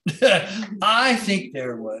 I think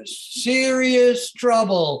there was serious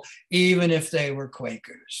trouble, even if they were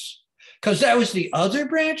Quakers, because that was the other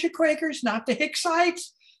branch of Quakers, not the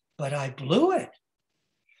Hicksites, but I blew it.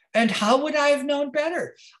 And how would I have known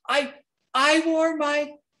better? I wore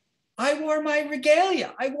my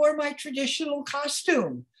regalia. I wore my traditional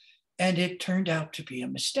costume, and it turned out to be a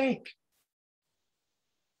mistake.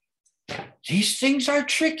 These things are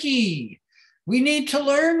tricky. We need to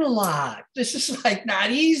learn a lot. This is like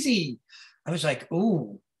not easy. I was like,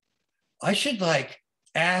 ooh, I should like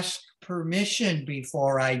ask permission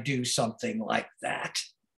before I do something like that.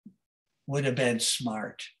 Would have been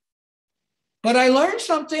smart. But I learned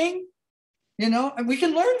something, and we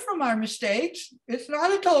can learn from our mistakes. It's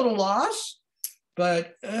not a total loss,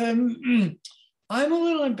 but I'm a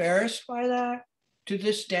little embarrassed by that to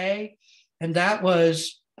this day. And that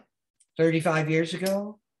was 35 years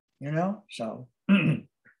ago, so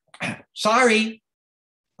sorry,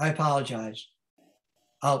 I apologize.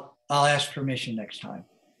 I'll ask permission next time,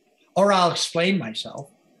 or I'll explain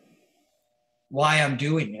myself why I'm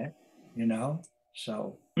doing it,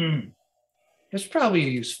 so it's probably a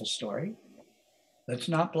useful story. Let's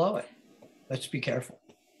not blow it. Let's be careful.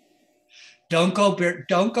 Don't go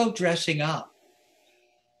dressing up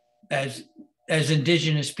as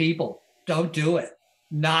indigenous people. Don't do it.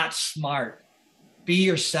 Not smart. Be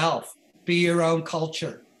yourself. Be your own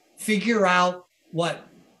culture. Figure out what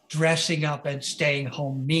dressing up and staying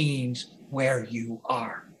home means where you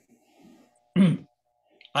are.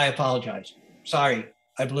 I apologize. Sorry,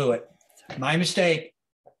 I blew it. My mistake.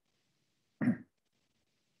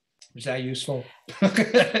 Was that useful?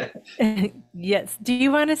 Yes. Do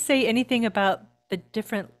you want to say anything about the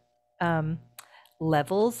different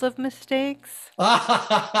levels of mistakes?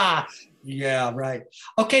 Yeah, right.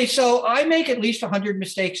 Okay, so I make at least 100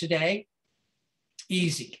 mistakes a day.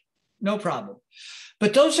 Easy, no problem.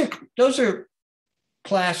 But those are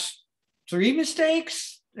class 3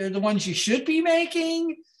 mistakes. They're the ones you should be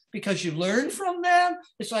making because you learn from them.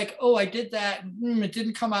 It's like, oh, I did that. It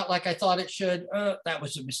didn't come out like I thought it should. That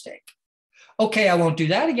was a mistake. Okay, I won't do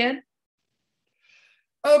that again.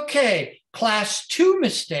 Okay, class 2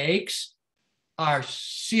 mistakes are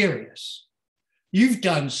serious. You've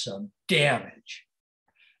done some damage,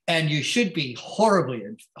 and you should be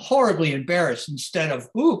horribly embarrassed. Instead of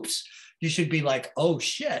oops, you should be like, oh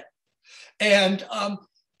shit.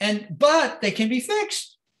 But they can be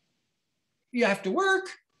fixed. You have to work.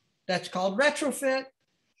 That's called retrofit.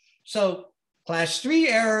 So class 3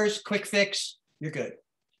 errors, quick fix, you're good.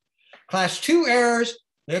 Class 2 errors,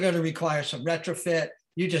 they're going to require some retrofit.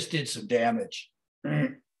 You just did some damage.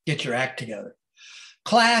 Get your act together.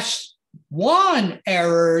 Class 1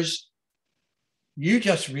 errors, you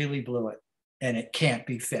just really blew it and it can't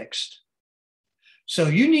be fixed. So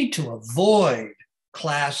you need to avoid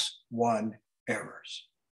class errors.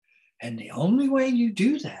 And the only way you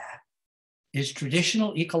do that is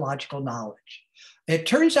traditional ecological knowledge. It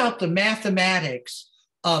turns out the mathematics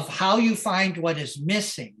of how you find what is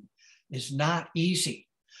missing is not easy.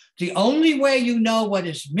 The only way you know what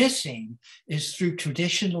is missing is through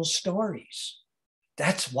traditional stories.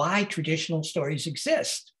 That's why traditional stories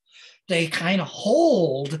exist. They kind of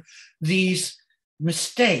hold these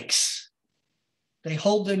mistakes. They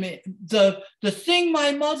hold them in. The thing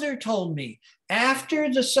my mother told me,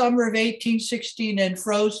 after the summer of 1816 and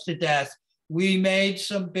froze to death, we made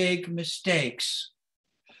some big mistakes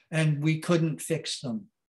and we couldn't fix them.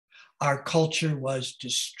 Our culture was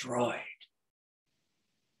destroyed.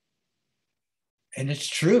 And it's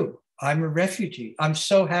true. I'm a refugee. I'm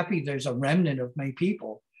so happy there's a remnant of my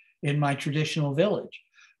people in my traditional village,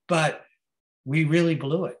 but we really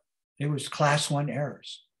blew it. It was class 1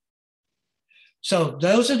 errors. So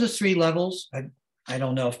those are the 3 levels. I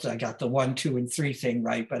don't know if I got the 1, 2, and 3 thing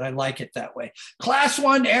right, but I like it that way. Class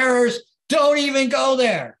 1 errors, don't even go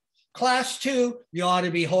there. Class 2, you ought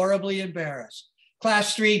to be horribly embarrassed.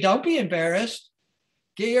 Class 3, don't be embarrassed.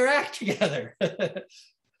 Get your act together.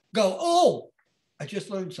 Go, oh, I just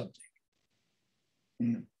learned something.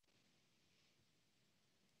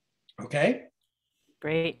 Okay.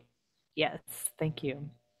 Great. Yes, thank you.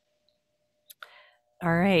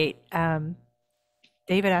 All right.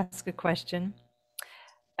 David asked a question.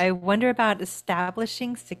 I wonder about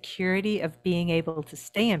establishing security of being able to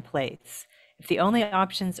stay in place. If the only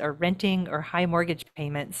options are renting or high mortgage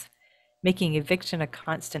payments, making eviction a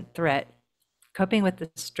constant threat, coping with the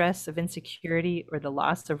stress of insecurity or the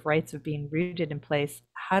loss of rights of being rooted in place,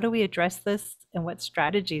 how do we address this and what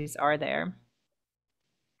strategies are there?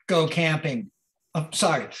 Go camping.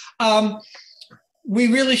 Sorry. We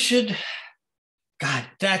really should. God,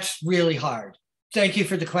 that's really hard. Thank you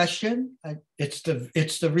for the question. It's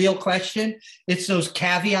the real question. It's those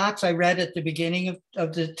caveats I read at the beginning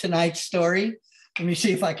of tonight's story. Let me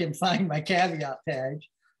see if I can find my caveat page,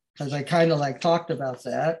 because I kind of like talked about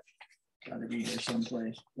that. Gotta be here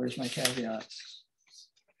someplace. Where's my caveats?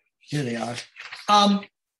 Here they are.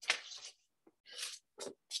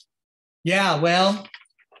 Yeah, well,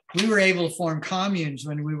 we were able to form communes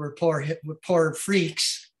when we were poor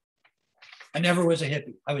freaks. I never was a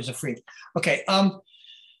hippie. I was a freak. Okay.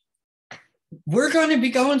 We're going to be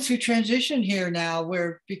going through transition here now,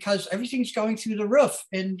 because everything's going through the roof.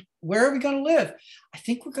 And where are we going to live? I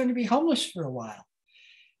think we're going to be homeless for a while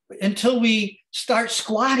until we start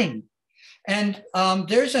squatting. And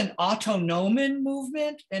there's an autonomen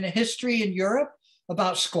movement and a history in Europe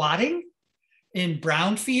about squatting in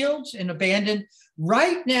brownfields and abandoned.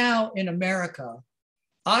 Right now in America,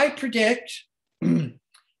 I predict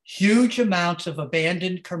huge amounts of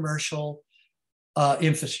abandoned commercial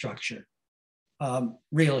infrastructure,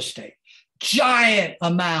 real estate, giant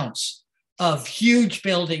amounts of huge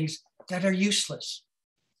buildings that are useless.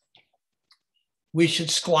 We should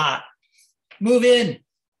squat, move in,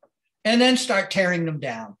 and then start tearing them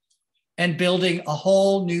down and building a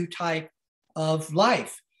whole new type of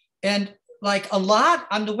life. And like a lot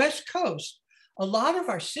on the West Coast, a lot of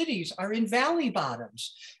our cities are in valley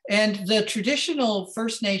bottoms, and the traditional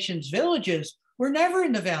First Nations villages were never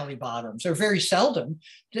in the valley bottoms, or very seldom,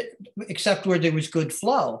 except where there was good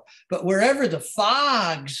flow. But wherever the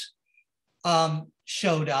fogs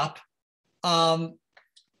showed up,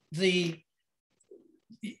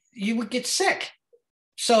 you would get sick.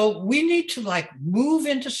 So we need to like move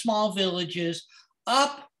into small villages,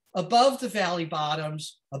 up above the valley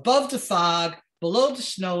bottoms, above the fog, below the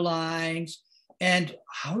snow lines. And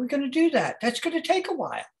how are we going to do that? That's going to take a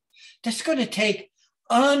while. That's going to take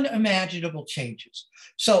unimaginable changes.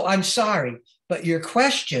 So I'm sorry, but your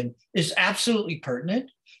question is absolutely pertinent.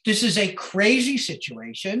 This is a crazy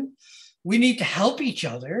situation. We need to help each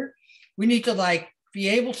other. We need to like be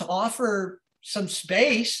able to offer some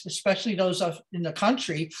space, especially those in the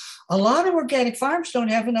country. A lot of organic farms don't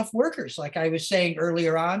have enough workers, like I was saying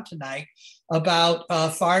earlier on tonight about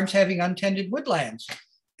farms having untended woodlands.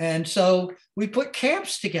 And so we put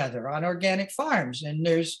camps together on organic farms, and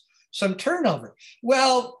there's some turnover.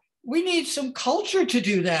 Well, we need some culture to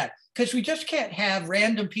do that, because we just can't have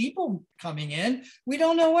random people coming in. We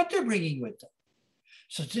don't know what they're bringing with them.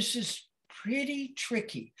 So this is pretty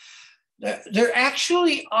tricky. There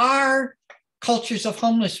actually are cultures of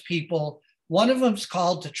homeless people. One of them is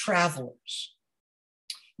called the travelers.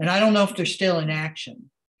 And I don't know if they're still in action.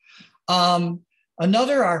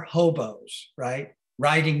 Another are hobos, right?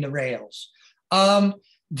 Riding the rails.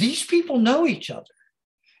 These people know each other,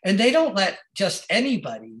 and they don't let just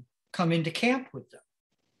anybody come into camp with them.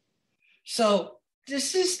 So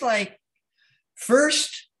this is like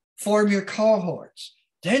first form your cohorts,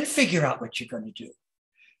 then figure out what you're going to do.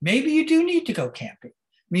 Maybe you do need to go camping.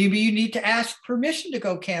 Maybe you need to ask permission to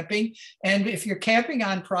go camping. And if you're camping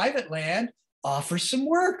on private land, offer some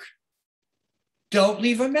work. Don't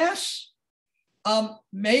leave a mess.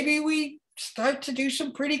 Maybe we start to do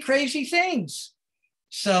some pretty crazy things.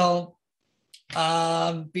 So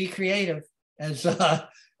be creative,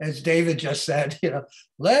 as David just said.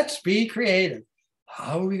 Let's be creative.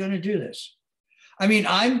 How are we going to do this? I mean,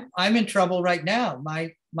 I'm in trouble right now.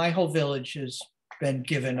 My whole village has been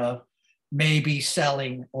given a maybe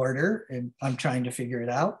selling order, and I'm trying to figure it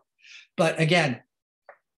out. But again,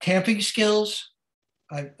 camping skills.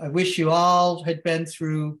 I wish you all had been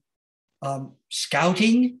through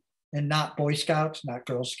scouting, and not Boy Scouts, not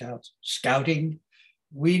Girl Scouts, scouting.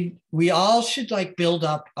 We all should like build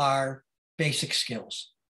up our basic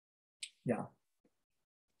skills. Yeah.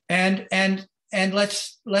 And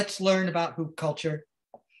let's learn about hoop culture.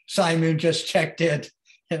 Simon just checked in,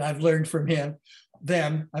 and I've learned from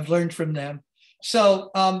I've learned from them.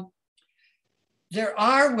 So there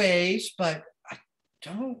are ways, but I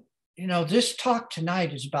don't, this talk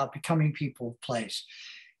tonight is about becoming people of place.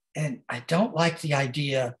 And I don't like the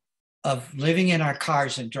idea of living in our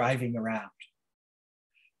cars and driving around.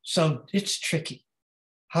 So it's tricky.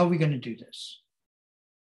 How are we going to do this?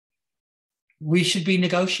 We should be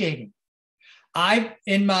negotiating.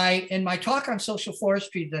 In my talk on social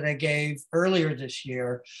forestry that I gave earlier this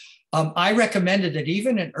year, I recommended that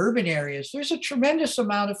even in urban areas, there's a tremendous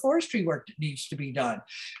amount of forestry work that needs to be done.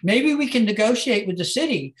 Maybe we can negotiate with the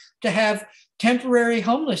city to have temporary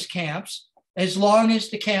homeless camps as long as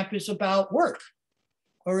the camp is about work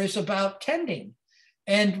or is about tending.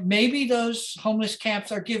 And maybe those homeless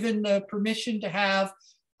camps are given the permission to have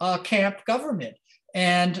camp government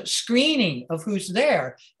and screening of who's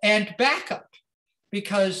there and backup,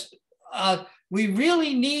 because we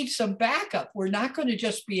really need some backup. We're not going to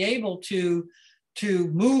just be able to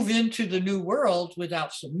move into the new world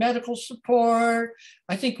without some medical support.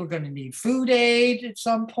 I think we're going to need food aid at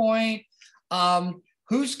some point.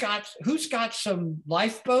 Who's got some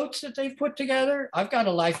lifeboats that they've put together? I've got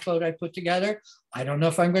a lifeboat I put together. I don't know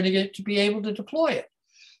if I'm going to get to be able to deploy it.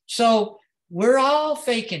 So we're all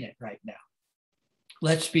faking it right now.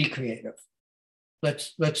 Let's be creative.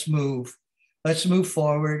 Let's move. Let's move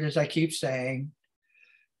forward, as I keep saying.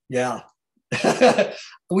 Yeah.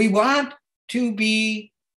 We want to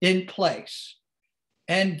be in place.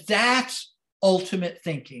 And that's ultimate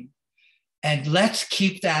thinking. And let's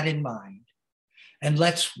keep that in mind. And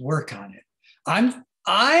let's work on it.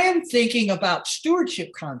 I am thinking about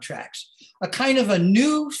stewardship contracts, a kind of a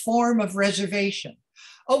new form of reservation.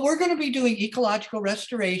 Oh, we're going to be doing ecological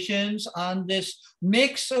restorations on this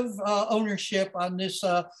mix of ownership on this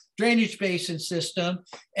drainage basin system.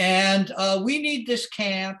 And we need this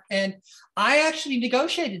camp. And I actually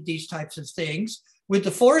negotiated these types of things with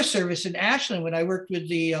the Forest Service in Ashland when I worked with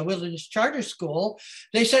the Wilderness Charter School.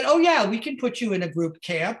 They said, oh yeah, we can put you in a group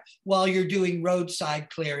camp while you're doing roadside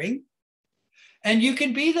clearing. And you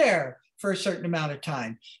can be there for a certain amount of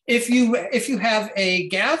time. If you have a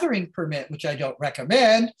gathering permit, which I don't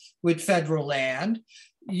recommend with federal land,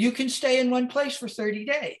 you can stay in one place for 30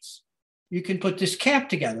 days. You can put this camp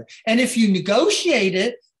together. And if you negotiate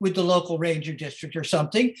it with the local ranger district or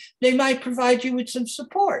something, they might provide you with some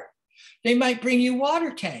support. They might bring you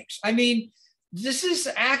water tanks. I mean, this is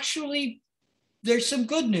actually, there's some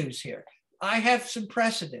good news here. I have some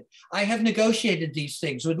precedent. I have negotiated these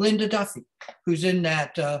things with Linda Duffy, who's in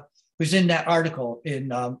that article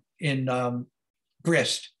in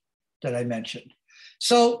Grist that I mentioned.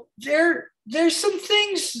 So there's some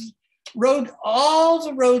things. All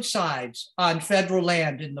the roadsides on federal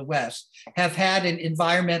land in the West have had an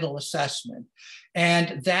environmental assessment,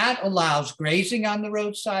 and that allows grazing on the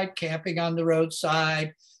roadside, camping on the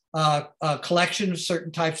roadside, collection of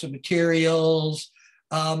certain types of materials.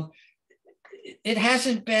 It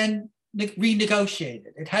hasn't been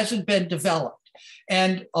renegotiated. It hasn't been developed.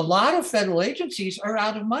 And a lot of federal agencies are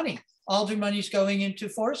out of money. All their money's going into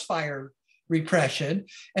forest fire repression,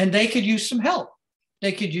 and they could use some help.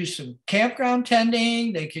 They could use some campground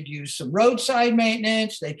tending. They could use some roadside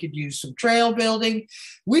maintenance. They could use some trail building.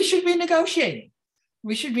 We should be negotiating.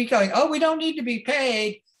 We should be going, oh, we don't need to be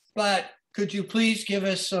paid, but could you please give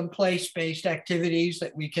us some place-based activities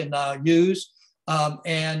that we can use?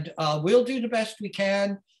 And we'll do the best we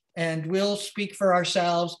can, and we'll speak for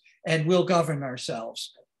ourselves, and we'll govern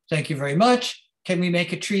ourselves. Thank you very much. Can we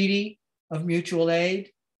make a treaty of mutual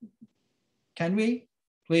aid? Can we?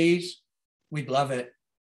 Please. We'd love it.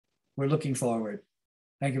 We're looking forward.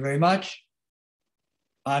 Thank you very much.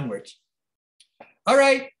 Onwards. All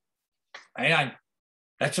right. I'm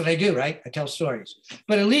That's what I do, right? I tell stories.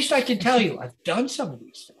 But at least I can tell you, I've done some of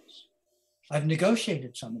these things. I've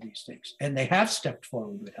negotiated some of these things, and they have stepped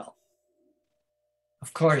forward with help.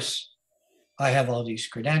 Of course, I have all these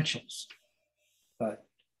credentials, but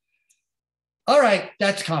all right,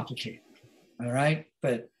 that's complicated. All right,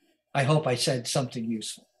 but I hope I said something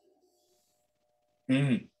useful.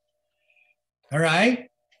 All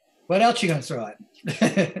right, what else you gonna throw at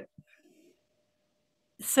me?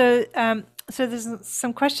 So, so there's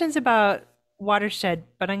some questions about watershed,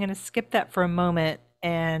 but I'm going to skip that for a moment,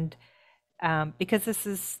 and because this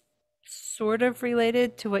is sort of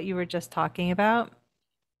related to what you were just talking about.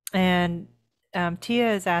 And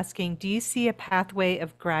Tia is asking, do you see a pathway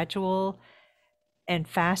of gradual and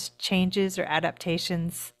fast changes or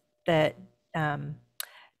adaptations that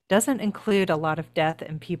doesn't include a lot of death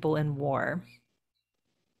and people in war?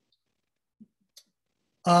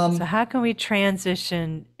 So how can we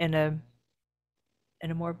transition in a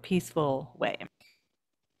more peaceful way?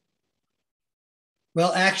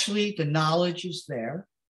 Well, actually, the knowledge is there.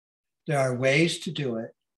 There are ways to do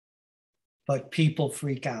it, but people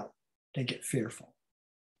freak out. They get fearful.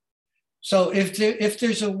 So if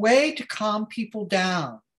there's a way to calm people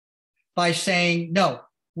down by saying, no,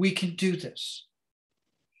 we can do this,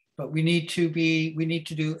 but we need to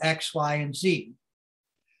do X, Y, and Z,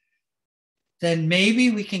 then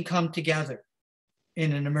maybe we can come together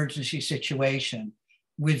in an emergency situation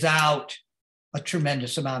without a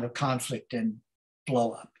tremendous amount of conflict and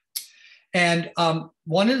blow up. And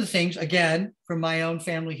one of the things, again, from my own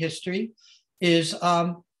family history, is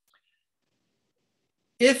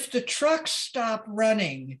if the trucks stop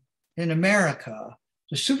running in America,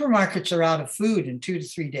 the supermarkets are out of food in 2 to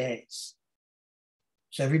 3 days.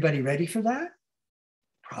 Is everybody ready for that?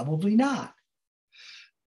 Probably not.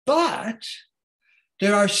 But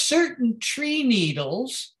there are certain tree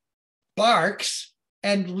needles, barks,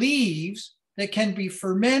 and leaves that can be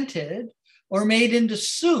fermented or made into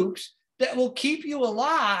soups that will keep you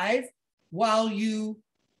alive while you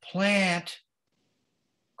plant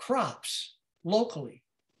crops locally.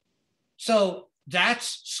 So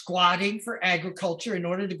that's squatting for agriculture in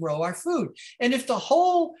order to grow our food. And if the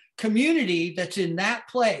whole community that's in that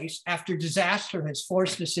place after disaster has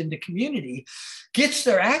forced us into community gets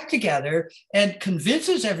their act together and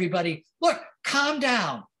convinces everybody, look, calm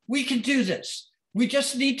down, we can do this. We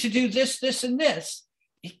just need to do this, this, and this.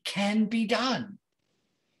 It can be done.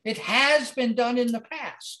 It has been done in the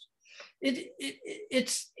past.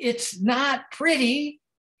 It's not pretty,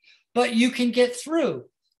 but you can get through.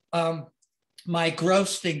 My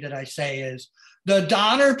gross thing that I say is the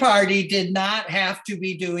Donner Party did not have to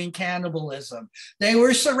be doing cannibalism. They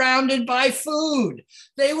were surrounded by food.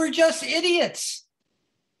 They were just idiots.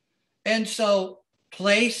 And so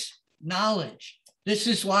place knowledge. This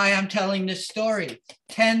is why I'm telling this story.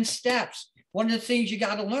 10 steps. One of the things you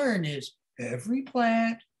got to learn is every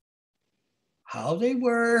plant, how they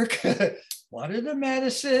work, what are the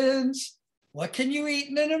medicines, what can you eat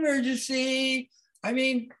in an emergency? I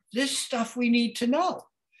mean, this stuff we need to know.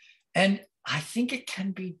 And I think it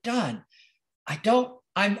can be done. I've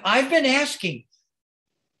been asking,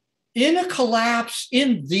 in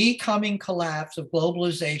the coming collapse of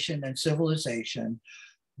globalization and civilization,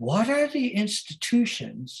 what are the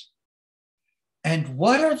institutions and who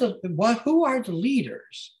are the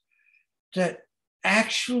leaders that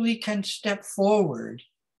actually can step forward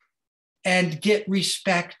and get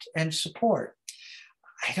respect and support?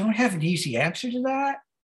 I don't have an easy answer to that.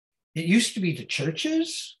 It used to be the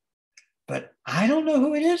churches, but I don't know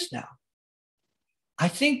who it is now. I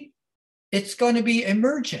think it's going to be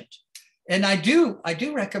emergent. And I do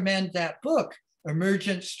recommend that book,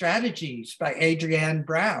 Emergent Strategies by Adrienne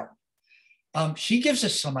Brown. She gives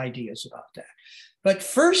us some ideas about that. But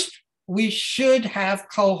first, we should have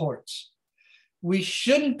cohorts. We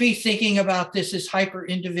shouldn't be thinking about this as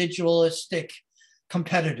hyper-individualistic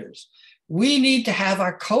competitors. We need to have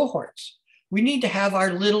our cohorts. We need to have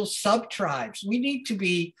our little sub-tribes. We need to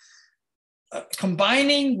be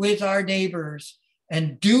combining with our neighbors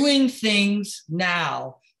and doing things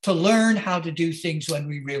now to learn how to do things when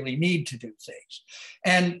we really need to do things.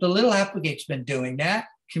 And the Little Applegate's been doing that.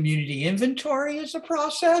 Community inventory is a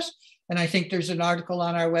process. And I think there's an article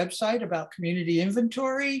on our website about community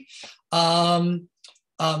inventory. Art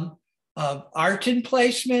and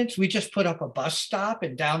placements. We just put up a bus stop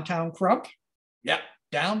in downtown Crump. Yeah,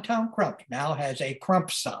 downtown Crump now has a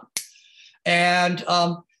Crump stop. And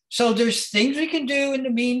so there's things we can do in the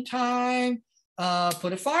meantime.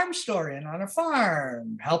 Put a farm store in on a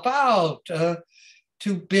farm, help out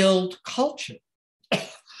to build culture.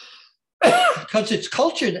 Because it's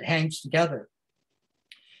culture that hangs together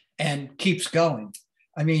and keeps going.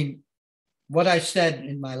 I mean, what I said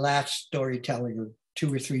in my last storytelling, or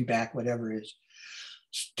 2 or 3 back, whatever it is,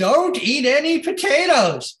 don't eat any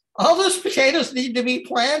potatoes. All those potatoes need to be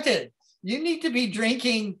planted. You need to be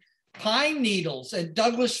drinking pine needles and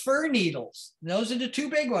Douglas fir needles. Those are the 2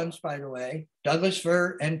 big ones, by the way, Douglas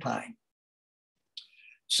fir and pine.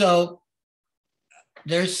 So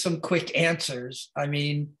there's some quick answers. I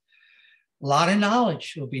mean, a lot of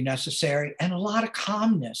knowledge will be necessary and a lot of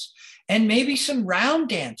calmness and maybe some round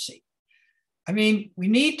dancing. I mean, we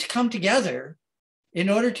need to come together in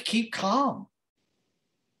order to keep calm,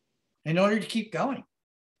 in order to keep going,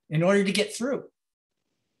 in order to get through.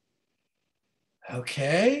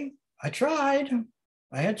 Okay, I tried.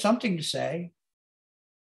 I had something to say.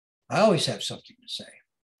 I always have something to say.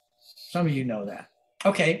 Some of you know that.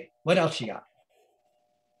 Okay, what else you got?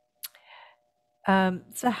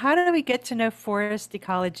 So how do we get to know forest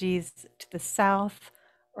ecologies to the south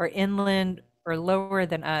or inland or lower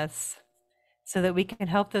than us so that we can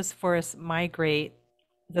help those forests migrate,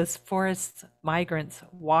 those forest migrants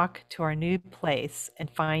walk to our new place and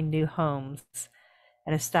find new homes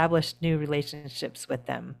and establish new relationships with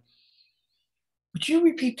them? Would you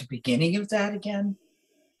repeat the beginning of that again?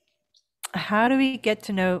 How do we get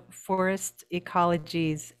to know forest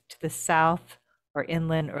ecologies to the south or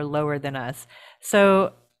inland or lower than us?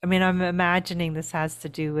 So, I mean, I'm imagining this has to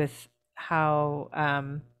do with how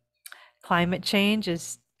climate change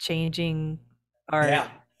is changing our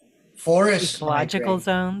forests ecological migrate.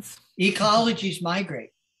 zones. Ecologies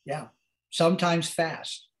migrate. Yeah, sometimes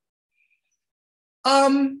fast.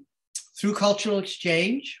 Through cultural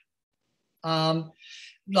exchange. Again,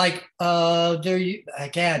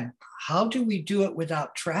 how do we do it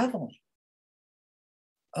without traveling?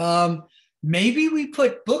 Maybe we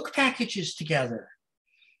put book packages together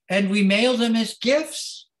and we mail them as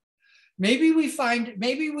gifts. Maybe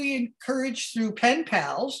we encourage through pen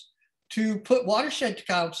pals to put watershed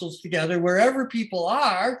councils together wherever people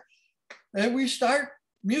are, and we start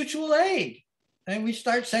mutual aid and we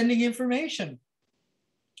start sending information.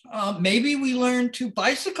 Maybe we learn to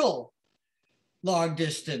bicycle long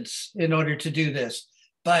distance in order to do this,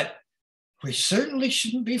 but we certainly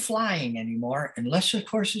shouldn't be flying anymore, unless, of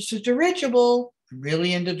course, it's a dirigible. I'm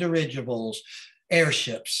really into dirigibles,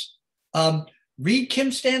 airships. Read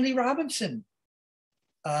Kim Stanley Robinson.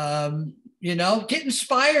 Get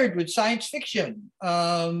inspired with science fiction.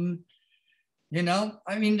 I mean,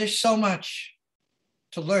 there's so much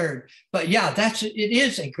to learn. But yeah, it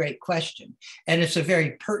is a great question. And it's a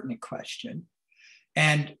very pertinent question.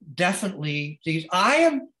 And definitely I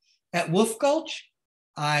am at Wolf Gulch.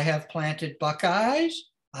 I have planted buckeyes.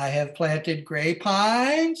 I have planted gray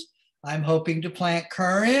pines. I'm hoping to plant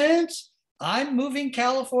currants. I'm moving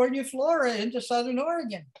California flora into Southern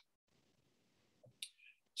Oregon.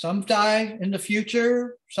 Sometime in the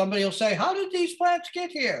future, somebody will say, how did these plants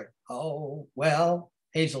get here? Oh, well,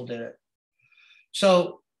 Hazel did it.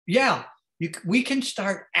 So yeah, we can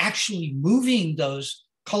start actually moving those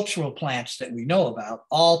cultural plants that we know about.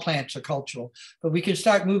 All plants are cultural, but we can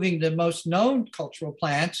start moving the most known cultural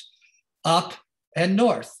plants up and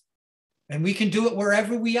north. And we can do it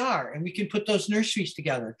wherever we are, and we can put those nurseries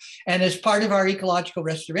together. And as part of our ecological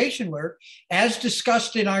restoration work, as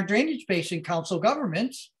discussed in our Drainage Basin Council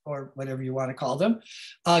governments, or whatever you want to call them,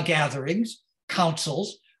 gatherings,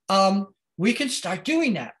 councils, we can start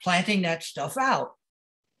doing that, planting that stuff out.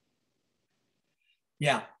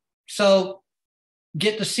 Yeah, so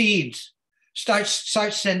get the seeds, start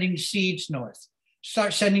sending the seeds north,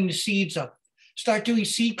 start sending the seeds up, start doing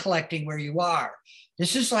seed collecting where you are.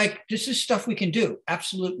 This is stuff we can do.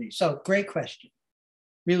 Absolutely. So great question.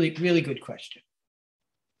 Really, really good question.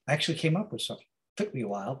 I actually came up with something. Took me a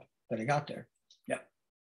while, but I got there. Yeah.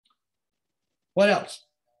 What else?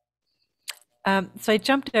 So I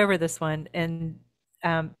jumped over this one, and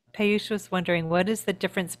Payush was wondering, what is the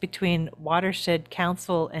difference between watershed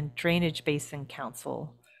council and drainage basin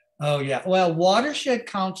council? Oh yeah. Well, watershed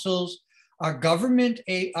councils are government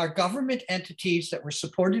entities that were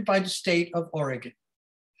supported by the state of Oregon.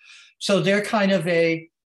 So they're kind of a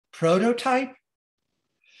prototype.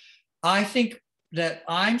 I think that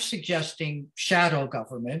I'm suggesting shadow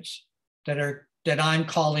governments that I'm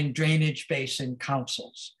calling drainage basin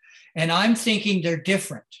councils. And I'm thinking they're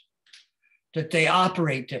different, that they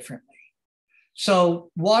operate differently. So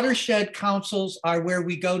watershed councils are where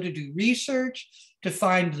we go to do research, to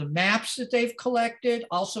find the maps that they've collected,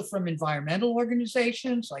 also from environmental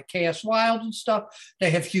organizations like KS Wild and stuff. They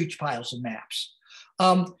have huge piles of maps.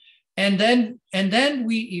 And then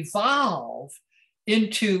we evolve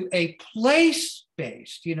into a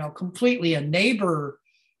place-based, completely a neighbor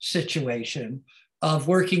situation of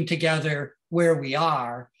working together where we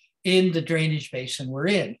are in the drainage basin we're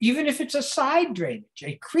in, even if it's a side drainage,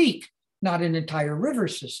 a creek, not an entire river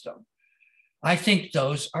system. I think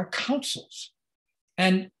those are councils.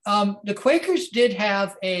 And the Quakers did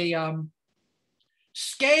have a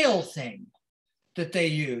scale thing that they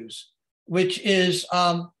use, which is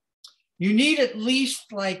you need at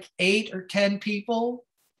least like 8 or 10 people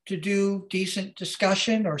to do decent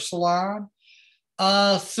discussion or salon.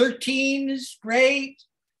 13 is great,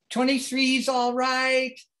 23 is all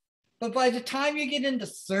right. But by the time you get into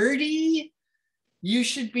 30, you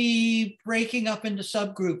should be breaking up into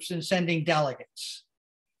subgroups and sending delegates.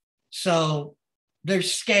 So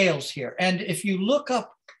there's scales here. And if you look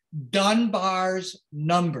up Dunbar's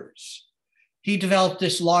numbers, he developed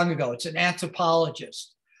this long ago. It's an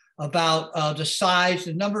anthropologist about the size,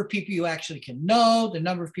 the number of people you actually can know, the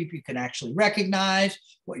number of people you can actually recognize,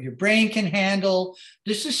 what your brain can handle.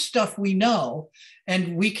 This is stuff we know,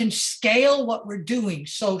 and we can scale what we're doing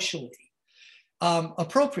socially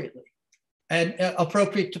appropriately and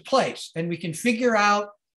appropriate to place. And we can figure out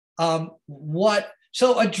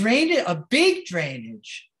so a big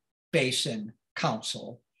drainage basin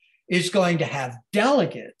council is going to have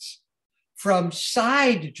delegates from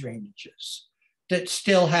side drainages that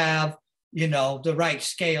still have, the right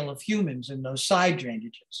scale of humans in those side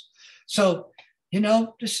drainages. So,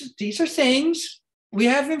 these are things, we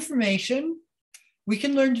have information, we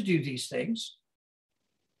can learn to do these things.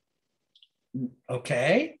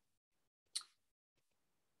 Okay.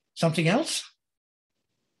 Something else?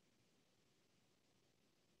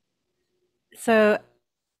 So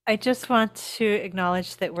I just want to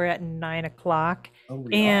acknowledge that we're at 9 o'clock. Oh,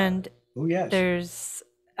 and oh, yes. There's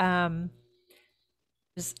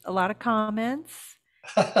a lot of comments.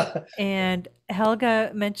 And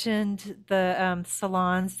Helga mentioned the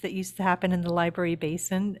salons that used to happen in the library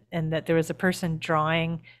basin, and that there was a person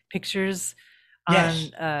drawing pictures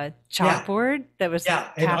Yes. on a chalkboard that was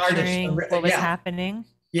capturing what was happening.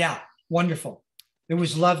 Yeah, wonderful. It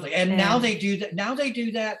was lovely. And now they do that. Now they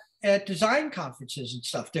do that at design conferences and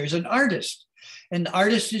stuff. There's an artist, and the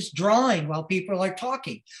artist is drawing while people are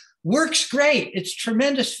talking. Works great. It's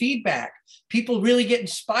tremendous feedback. People really get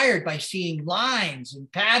inspired by seeing lines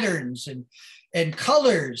and patterns and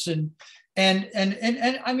colors and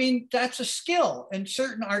I mean, that's a skill, and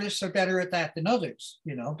certain artists are better at that than others,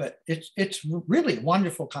 but it's really a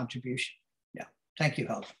wonderful contribution. Yeah. Thank you,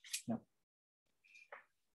 Helga. Yeah.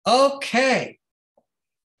 Okay.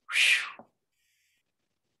 Whew.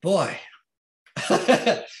 Boy.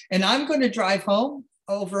 And I'm going to drive home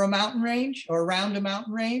over a mountain range or around a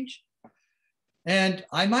mountain range. And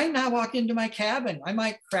I might not walk into my cabin. I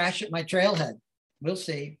might crash at my trailhead. We'll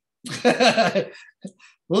see.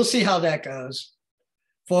 We'll see how that goes.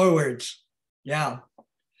 Forwards. Yeah.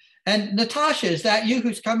 And Natasha, is that you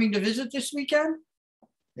who's coming to visit this weekend?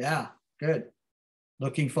 Yeah, good.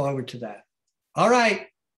 Looking forward to that. All right.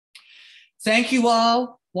 Thank you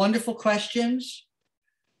all. Wonderful questions.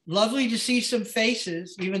 Lovely to see some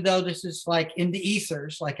faces, even though this is like in the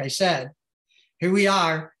ethers, like I said. Here we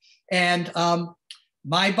are. And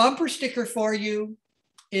my bumper sticker for you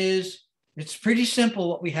is, it's pretty simple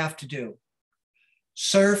what we have to do.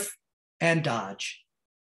 Surf and dodge.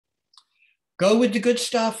 Go with the good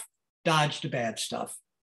stuff, dodge the bad stuff.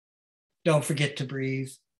 Don't forget to breathe.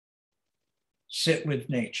 Sit with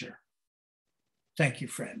nature. Thank you,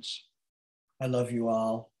 friends. I love you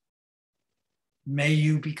all. May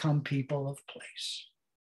you become people of place.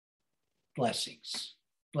 Blessings.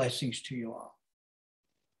 Blessings to you all.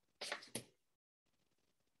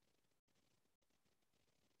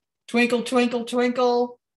 Twinkle, twinkle,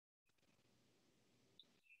 twinkle.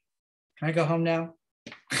 Can I go home now?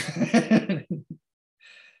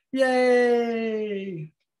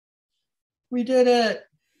 Yay! We did it.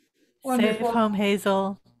 Wonderful. Safe home,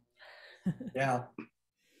 Hazel. Yeah.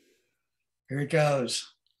 Here it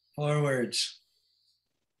goes. Forwards.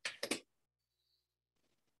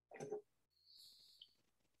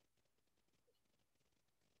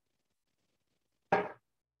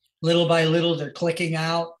 Little by little, they're clicking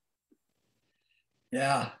out.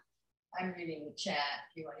 Yeah. I'm reading the chat.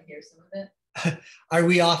 Do you want to hear some of it? Are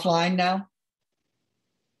we offline now?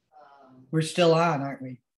 We're still on, aren't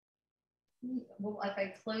we? Well, if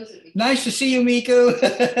I close it. Nice to see you, Miku.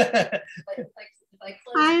 if I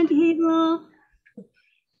close Hi, Auntie Hazel.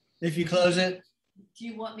 If you close it. Do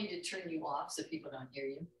you want me to turn you off so people don't hear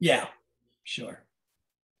you? Yeah, sure.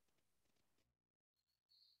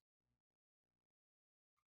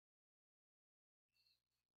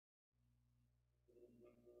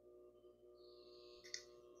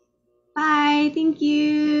 Bye. Thank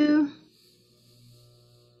you.